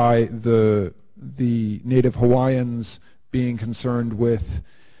by the native Hawaiians being concerned with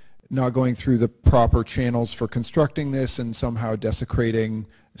not going through the proper channels for constructing this and somehow desecrating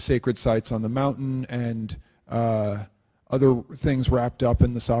sacred sites on the mountain and other things wrapped up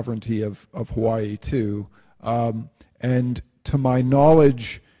in the sovereignty of Hawaii too. And to my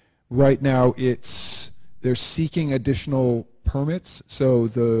knowledge, right now they're seeking additional permits. So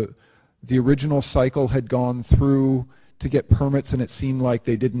the original cycle had gone through to get permits, and it seemed like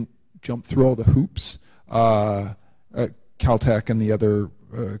they didn't jump through all the hoops. Caltech and the other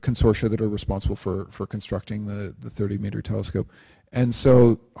consortia that are responsible for constructing the 30-meter telescope. And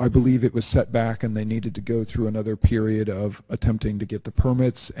so I believe it was set back, and they needed to go through another period of attempting to get the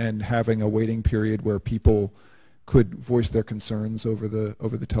permits and having a waiting period where people could voice their concerns over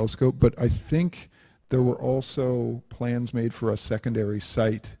the telescope. But I think there were also plans made for a secondary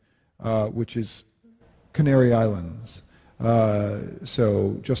site, which is Canary Islands.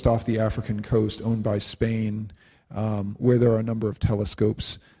 So just off the African coast, owned by Spain, where there are a number of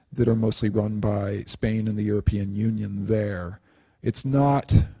telescopes that are mostly run by Spain and the European Union there. It's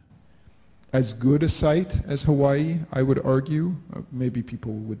not as good a site as Hawaii, I would argue. Maybe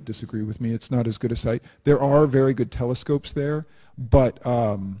people would disagree with me. It's not as good a site. There are very good telescopes there, but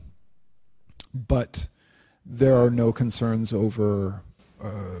there are no concerns over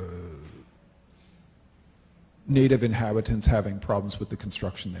native inhabitants having problems with the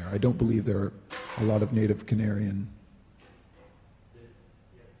construction there. I don't believe there are a lot of native Canarian.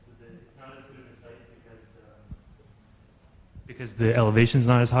 It's not as good of a site because the elevation is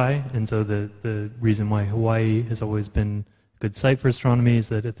not as high, and so the reason why Hawaii has always been a good site for astronomy is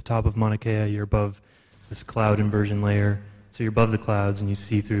that at the top of Mauna Kea you're above this cloud inversion layer, so you're above the clouds and you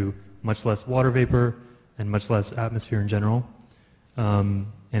see through much less water vapor and much less atmosphere in general. And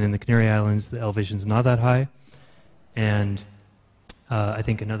in the Canary Islands the elevation is not that high. And I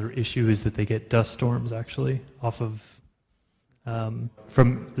think another issue is that they get dust storms actually off of,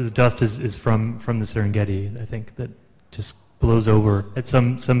 from the dust is from the Serengeti, I think, that just blows over at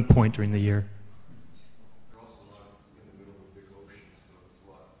some point during the year. They're also a lot in the middle of a big ocean, so it's a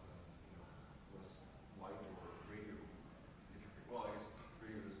lot less light or radio. Well, I guess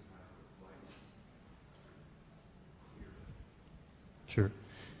radio doesn't matter with light. It's clear. Sure.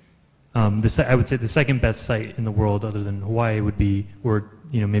 I would say the second best site in the world, other than Hawaii, would be, or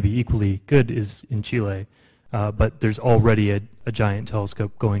maybe equally good, is in Chile. But there's already a giant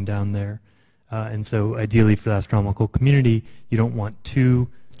telescope going down there, and so ideally for the astronomical community, you don't want two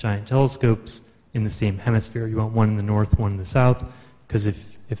giant telescopes in the same hemisphere. You want one in the north, one in the south, because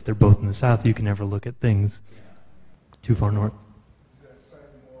if they're both in the south, you can never look at things too far north.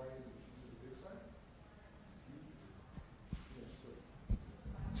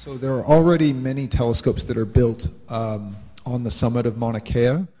 So there are already many telescopes that are built on the summit of Mauna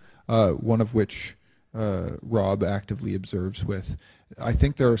Kea, one of which Rob actively observes with. I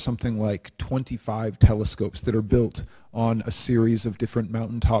think there are something like 25 telescopes that are built on a series of different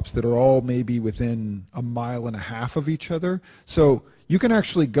mountaintops that are all maybe within 1.5 miles of each other. So you can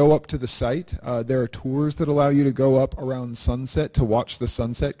actually go up to the site. There are tours that allow you to go up around sunset to watch the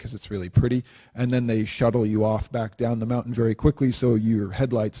sunset because it's really pretty, and then they shuttle you off back down the mountain very quickly so your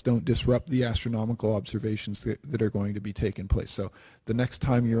headlights don't disrupt the astronomical observations that are going to be taking place. So the next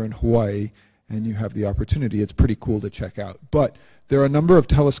time you're in Hawaii and you have the opportunity, it's pretty cool to check out. But there are a number of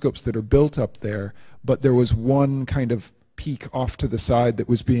telescopes that are built up there, but there was one kind of peak off to the side that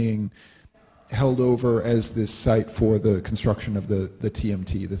was being held over as this site for the construction of the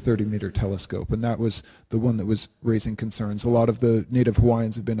TMT, the 30-meter telescope, and that was the one that was raising concerns. A lot of the native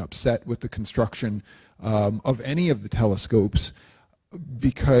Hawaiians have been upset with the construction of any of the telescopes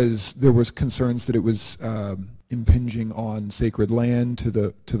because there was concerns that it was impinging on sacred land to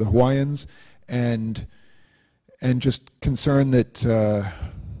the Hawaiians, and and just concern that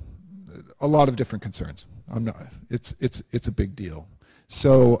a lot of different concerns. I'm not. It's a big deal.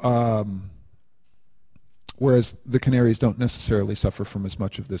 So whereas the Canaries don't necessarily suffer from as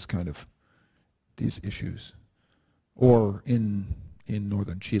much of this kind of these issues, or in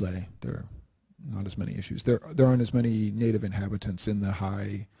northern Chile, there are not as many issues. There aren't as many native inhabitants in the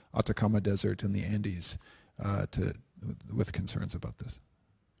high Atacama Desert and the Andes with concerns about this.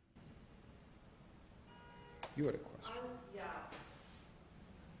 You had a question. Yeah.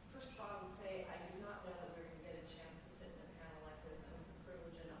 First of all, I would say I did not know that we were going to get a chance to sit in a panel like this, and it's a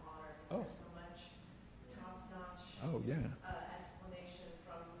privilege and an honor to hear so much top-notch explanation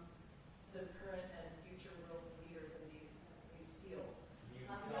from the current and future world leaders in these fields. You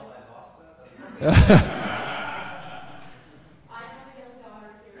can tell my boss that. I have a young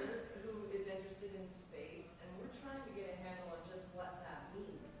daughter here who is interested in space, and we're trying to get a handle on just what that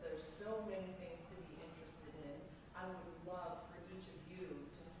means. There's so many things to be interested in. I would love for each of you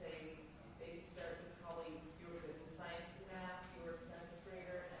to say, maybe start with probably you were good in science and math, you were a seventh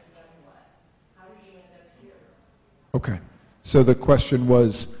grader, and then what? How did you end up here? Okay. So the question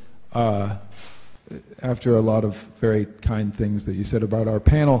was, after a lot of very kind things that you said about our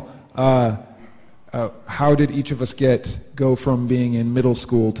panel, how did each of us go from being in middle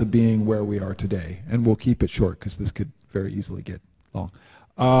school to being where we are today? And we'll keep it short because this could very easily get long.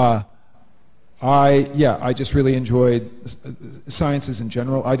 I just really enjoyed sciences in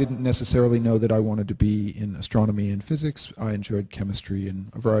general. I didn't necessarily know that I wanted to be in astronomy and physics. I enjoyed chemistry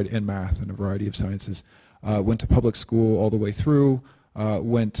and math and a variety of sciences. Went to public school all the way through.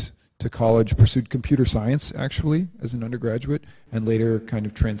 Went to college, pursued computer science actually as an undergraduate, and later kind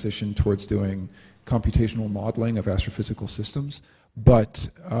of transitioned towards doing computational modeling of astrophysical systems. But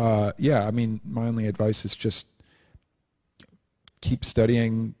yeah, I mean, my only advice is just keep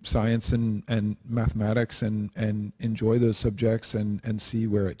studying science and mathematics and enjoy those subjects and see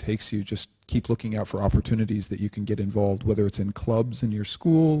where it takes you. Just keep looking out for opportunities that you can get involved, whether it's in clubs in your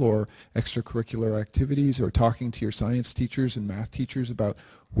school or extracurricular activities, or talking to your science teachers and math teachers about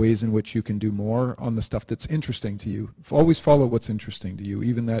ways in which you can do more on the stuff that's interesting to you. Always follow what's interesting to you,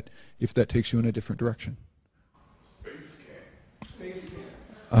 even if that takes you in a different direction. Space camp. Space camp.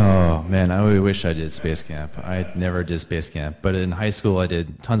 Oh man, I really wish I did space camp. I never did space camp, but in high school I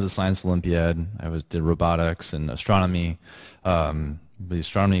did tons of science Olympiad. I did robotics and astronomy, the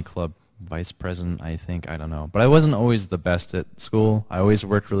astronomy club vice president, I think, I don't know. But I wasn't always the best at school. I always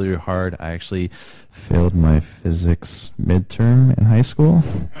worked really hard. I actually failed my physics midterm in high school.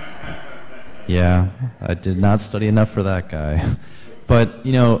 Yeah, I did not study enough for that guy. But,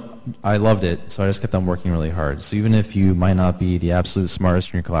 you know, I loved it, so I just kept on working really hard. So even if you might not be the absolute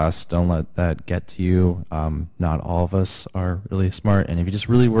smartest in your class, don't let that get to you. Not all of us are really smart, and if you just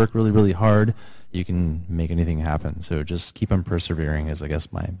really work really, really hard, you can make anything happen. So just keep on persevering is, I guess,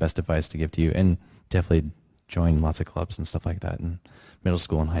 my best advice to give to you. And definitely join lots of clubs and stuff like that in middle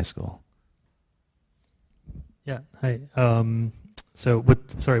school and high school. Yeah, hi. So,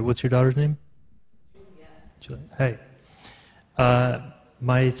 what's your daughter's name? Julia. Hey.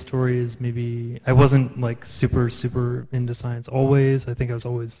 My story is maybe, I wasn't like super into science always. I think I was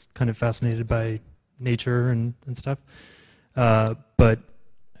always kind of fascinated by nature and stuff. But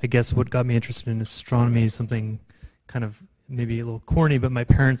I guess what got me interested in astronomy is something kind of maybe a little corny, but my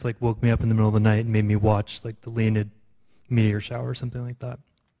parents like woke me up in the middle of the night and made me watch like the Leonid meteor shower or something like that.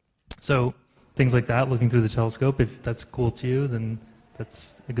 So things like that, looking through the telescope, if that's cool to you, then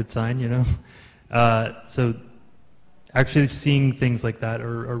that's a good sign, you know? So actually seeing things like that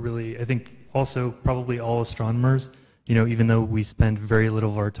are really, I think also probably all astronomers, you know, even though we spend very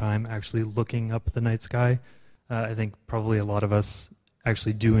little of our time actually looking up at the night sky, I think probably a lot of us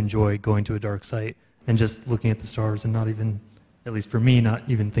actually do enjoy going to a dark site and just looking at the stars and not even, at least for me, not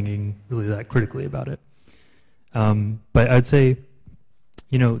even thinking really that critically about it. But I'd say,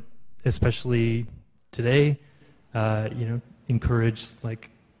 you know, especially today, you know, encourage like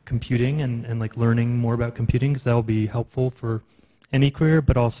computing and like learning more about computing, because that will be helpful for any career,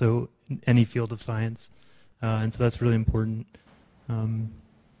 but also any field of science. And so that's really important.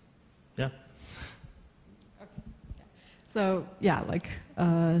 Yeah. So yeah, like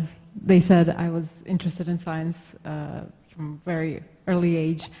they said, I was interested in science from very early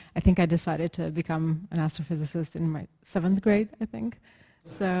age. I think I decided to become an astrophysicist in my 7th grade, I think.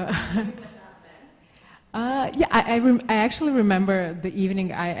 So yeah, I actually remember the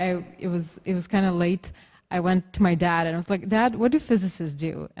evening. It was kind of late. I went to my dad and I was like, Dad, what do physicists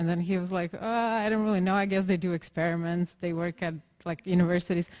do? And then he was like, I don't really know. I guess they do experiments. They work at like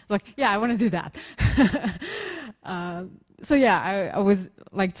universities. Like, yeah, I want to do that. So yeah, I always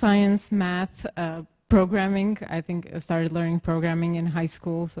liked science, math, programming. I think I started learning programming in high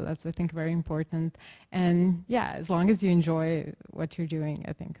school, so that's, I think, very important. And yeah, as long as you enjoy what you're doing,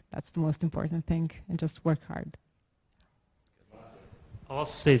 I think that's the most important thing, and just work hard. I'll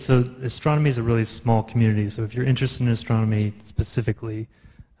also say, so astronomy is a really small community, so if you're interested in astronomy specifically,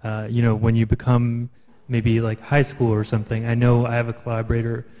 you know, when you become maybe like high school or something, I know I have a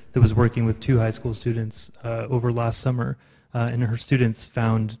collaborator that was working with 2 high school students over last summer, and her students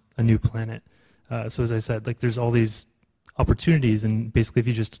found a new planet. So as I said, like there's all these opportunities, and basically if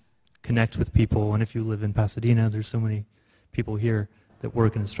you just connect with people, and if you live in Pasadena, there's so many people here that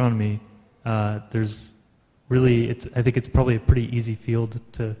work in astronomy, there's really, I think it's probably a pretty easy field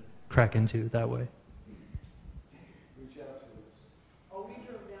to crack into that way. Reach out to us. Oh, we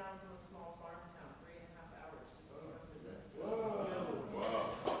drove down from a small farm town, 3.5 hours just to come to this. Whoa.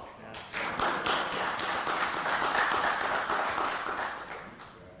 Wow.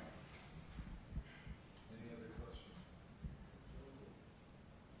 Any other questions?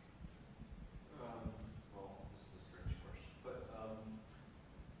 Well, this is a strange question, but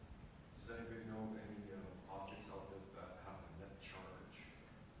does anybody know any objects out there that have a net charge? I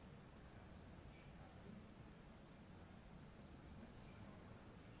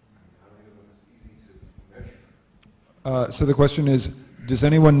mean, how do we know it's easy to measure? So the question is, does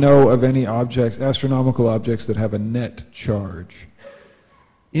anyone know of any objects, astronomical objects, that have a net charge?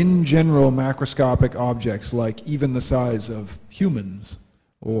 In general, macroscopic objects, like even the size of humans,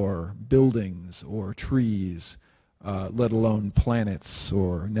 or buildings, or trees, let alone planets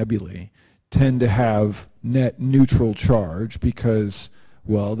or nebulae, tend to have net neutral charge because,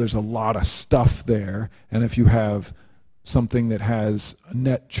 well, there's a lot of stuff there, and if you have something that has a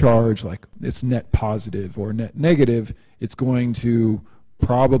net charge, like it's net positive or net negative, it's going to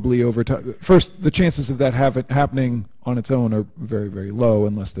probably over time, first, the chances of that happening on its own are very, very low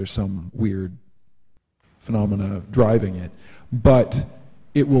unless there's some weird phenomena driving it, but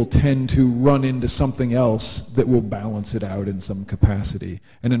it will tend to run into something else that will balance it out in some capacity,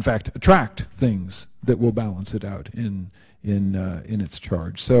 and in fact attract things that will balance it out in its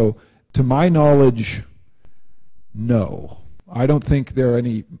charge. So to my knowledge, no. I don't think there are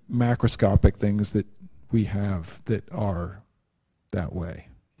any macroscopic things that we have that are that way,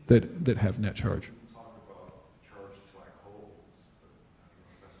 that have net charge. We talk about charged black holes, but I don't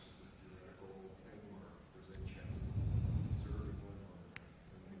know if that's just a theoretical thing or if there's any chance of observing one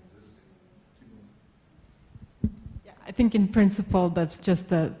or them existing. Yeah, I think in principle that's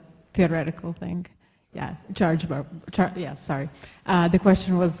just a theoretical thing. Yeah, the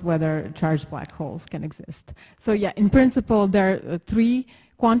question was whether charged black holes can exist. So yeah, in principle there are 3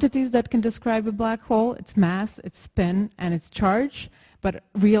 quantities that can describe a black hole. It's mass, its spin, and its charge. But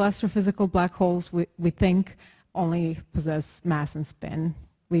real astrophysical black holes, we think, only possess mass and spin.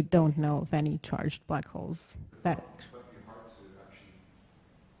 We don't know of any charged black holes. That It might be hard to actually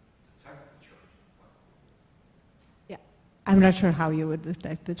detect the charge of black hole. Yeah, I'm not sure how you would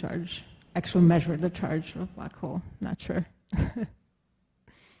detect the charge. Actually measure the charge of a black hole. Not sure.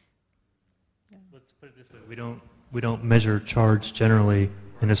 Let's put it this way: we don't measure charge generally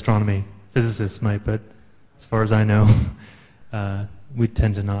in astronomy. Physicists might, but as far as I know, we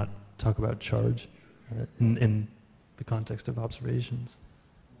tend to not talk about charge in the context of observations.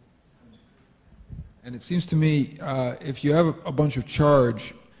 And it seems to me, if you have a bunch of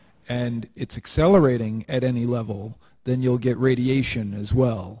charge and it's accelerating at any level, then you'll get radiation as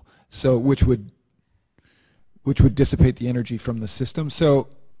well. So which would dissipate the energy from the system. So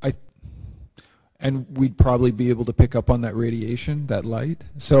and we'd probably be able to pick up on that radiation, that light.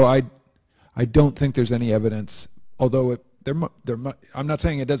 So I don't think there's any evidence, although I'm not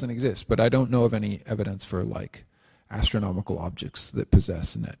saying it doesn't exist, but I don't know of any evidence for like astronomical objects that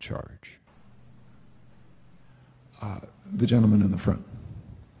possess net charge. The gentleman in the front. I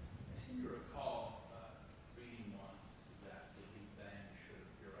seem to recall reading once that the Big Bang should have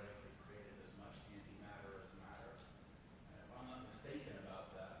theoretically created as much antimatter as matter. And if I'm not mistaken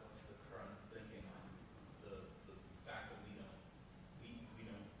about that, what's the current thinking on the fact that we don't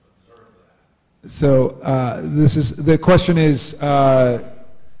observe that? So the question is,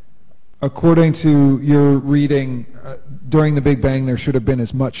 according to your reading, during the Big Bang there should have been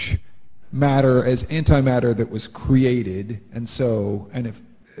as much matter as antimatter that was created, and so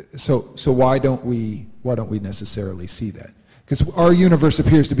why don't we necessarily see that? Because our universe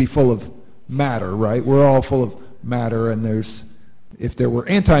appears to be full of matter, right? We're all full of matter, and if there were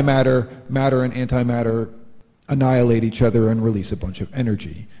antimatter, matter and antimatter annihilate each other and release a bunch of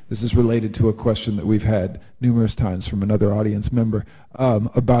energy. This is related to a question that we've had numerous times from another audience member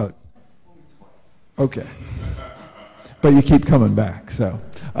about. Okay. But you keep coming back, so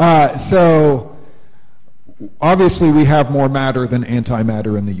obviously we have more matter than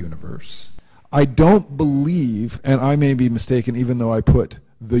antimatter in the universe. I don't believe, and I may be mistaken even though I put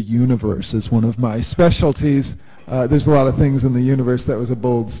the universe as one of my specialties, there's a lot of things in the universe, that was a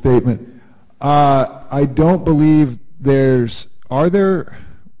bold statement. I don't believe are there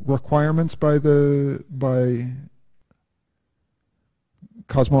requirements by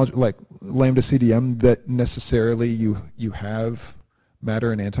cosmology, like lambda CDM, that necessarily you have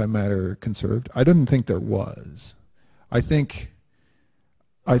matter and antimatter conserved? I didn't think there was. I think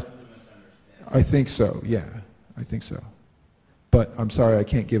so, yeah. I think so. But I'm sorry, I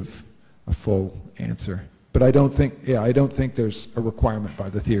can't give a full answer. But I don't think there's a requirement by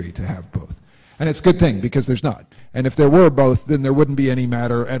the theory to have both. And it's a good thing, because there's not. And if there were both, then there wouldn't be any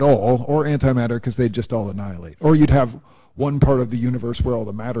matter at all, or antimatter, because they'd just all annihilate. Or you'd have one part of the universe where all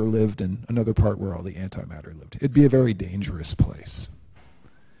the matter lived and another part where all the antimatter lived. It'd be a very dangerous place.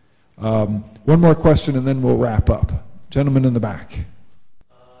 One more question and then we'll wrap up. Gentleman in the back. Yeah,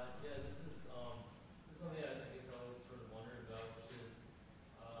 this is something I guess I always sort of wondered about, which is,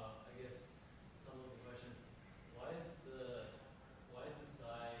 I guess, some of the question, why is the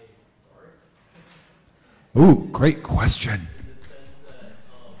sky dark? Ooh, great question. In the sense that,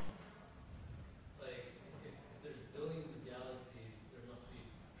 like, if there's billions of galaxies, there must be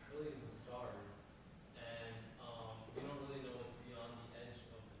trillions of stars, and we don't really know what's beyond the edge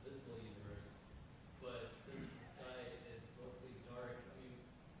of the visible universe. But since the sky is mostly dark, I mean,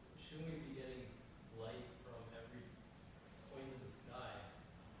 shouldn't we be getting light from every point in the sky?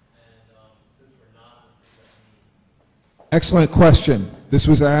 And since we're not, what does that mean? Excellent question. This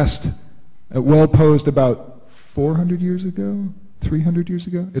was asked, well posed about 400 years ago, 300 years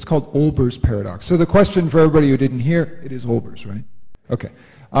ago. It's called Olber's paradox. So the question for everybody who didn't hear, it is Olber's, right? Okay.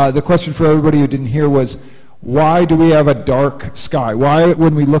 The question for everybody who didn't hear was, why do we have a dark sky? Why,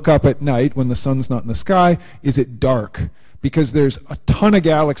 when we look up at night, when the sun's not in the sky, is it dark? Because there's a ton of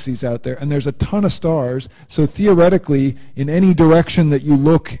galaxies out there, and there's a ton of stars, so theoretically, in any direction that you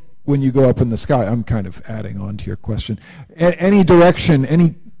look when you go up in the sky, I'm kind of adding on to your question, any direction,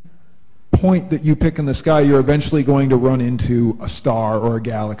 any point that you pick in the sky, you're eventually going to run into a star or a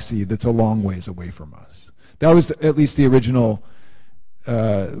galaxy that's a long ways away from us. That was at least the original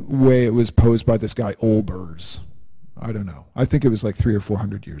way it was posed by this guy Olbers. I don't know. I think it was like 300 or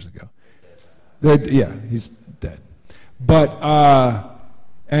 400 years ago. Yeah, he's dead. But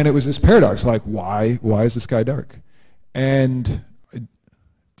and it was this paradox, like why is the sky dark? And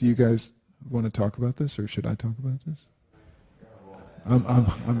do you guys want to talk about this, or should I talk about this?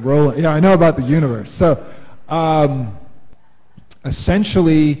 I'm rolling. Yeah, I know about the universe. So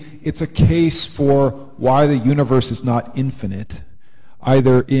essentially, it's a case for why the universe is not infinite,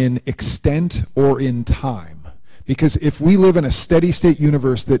 either in extent or in time. Because if we live in a steady state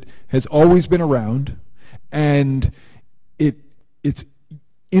universe that has always been around, and it's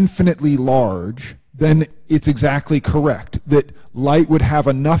infinitely large, then it's exactly correct that light would have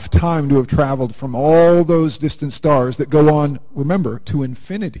enough time to have traveled from all those distant stars that go on, remember, to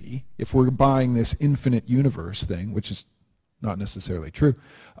infinity, if we're buying this infinite universe thing, which is not necessarily true,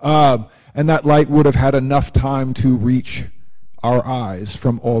 and that light would have had enough time to reach our eyes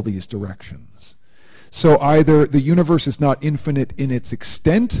from all these directions. So either the universe is not infinite in its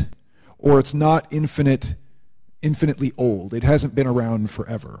extent, or it's not infinitely old. It hasn't been around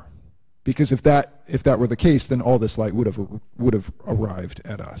forever. Because if that were the case, then all this light would have arrived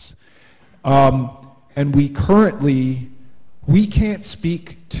at us. And we can't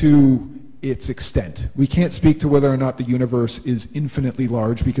speak to its extent. We can't speak to whether or not the universe is infinitely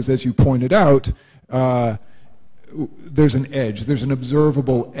large, because as you pointed out, there's an edge. There's an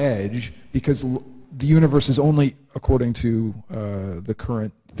observable edge, because the universe is only, according to the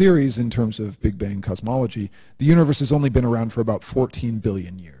current theories in terms of Big Bang cosmology, the universe has only been around for about 14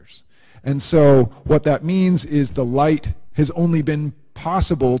 billion years. And so what that means is the light has only been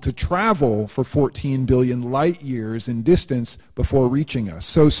possible to travel for 14 billion light years in distance before reaching us.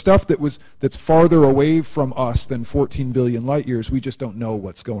 So stuff that's farther away from us than 14 billion light years, we just don't know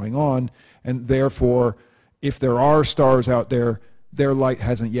what's going on. And therefore, if there are stars out there, their light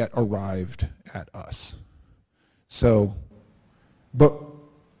hasn't yet arrived at us. So, but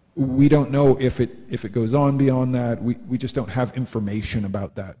we don't know if it goes on beyond that. We just don't have information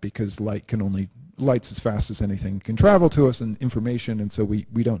about that, because light's as fast as anything can travel to us, and information, and so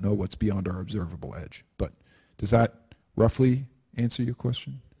we don't know what's beyond our observable edge. But does that roughly answer your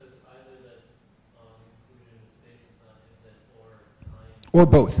question? Or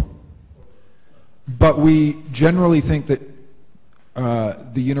both. But we generally think that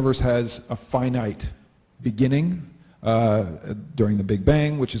the universe has a finite beginning, during the Big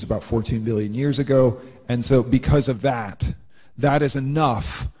Bang, which is about 14 billion years ago. And so because of that, that is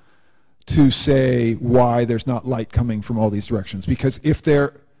enough to say why there's not light coming from all these directions. Because if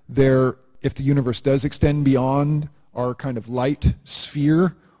if the universe does extend beyond our kind of light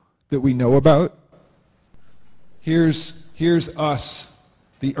sphere that we know about, here's us,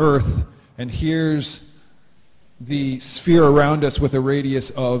 the Earth, and here's the sphere around us with a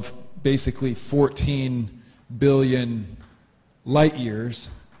radius of basically 14 billion light years.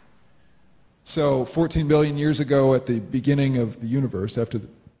 So 14 billion years ago at the beginning of the universe, after the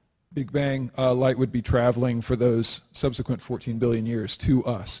Big Bang, light would be traveling for those subsequent 14 billion years to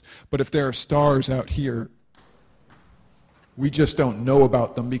us. But if there are stars out here, we just don't know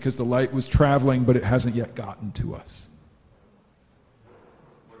about them because the light was traveling, but it hasn't yet gotten to us.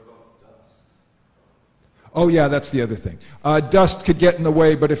 What about dust? Oh yeah, that's the other thing. Dust could get in the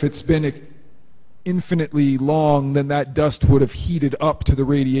way, but if it's been infinitely long, then that dust would have heated up to the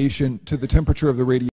radiation, to the temperature of the radiation.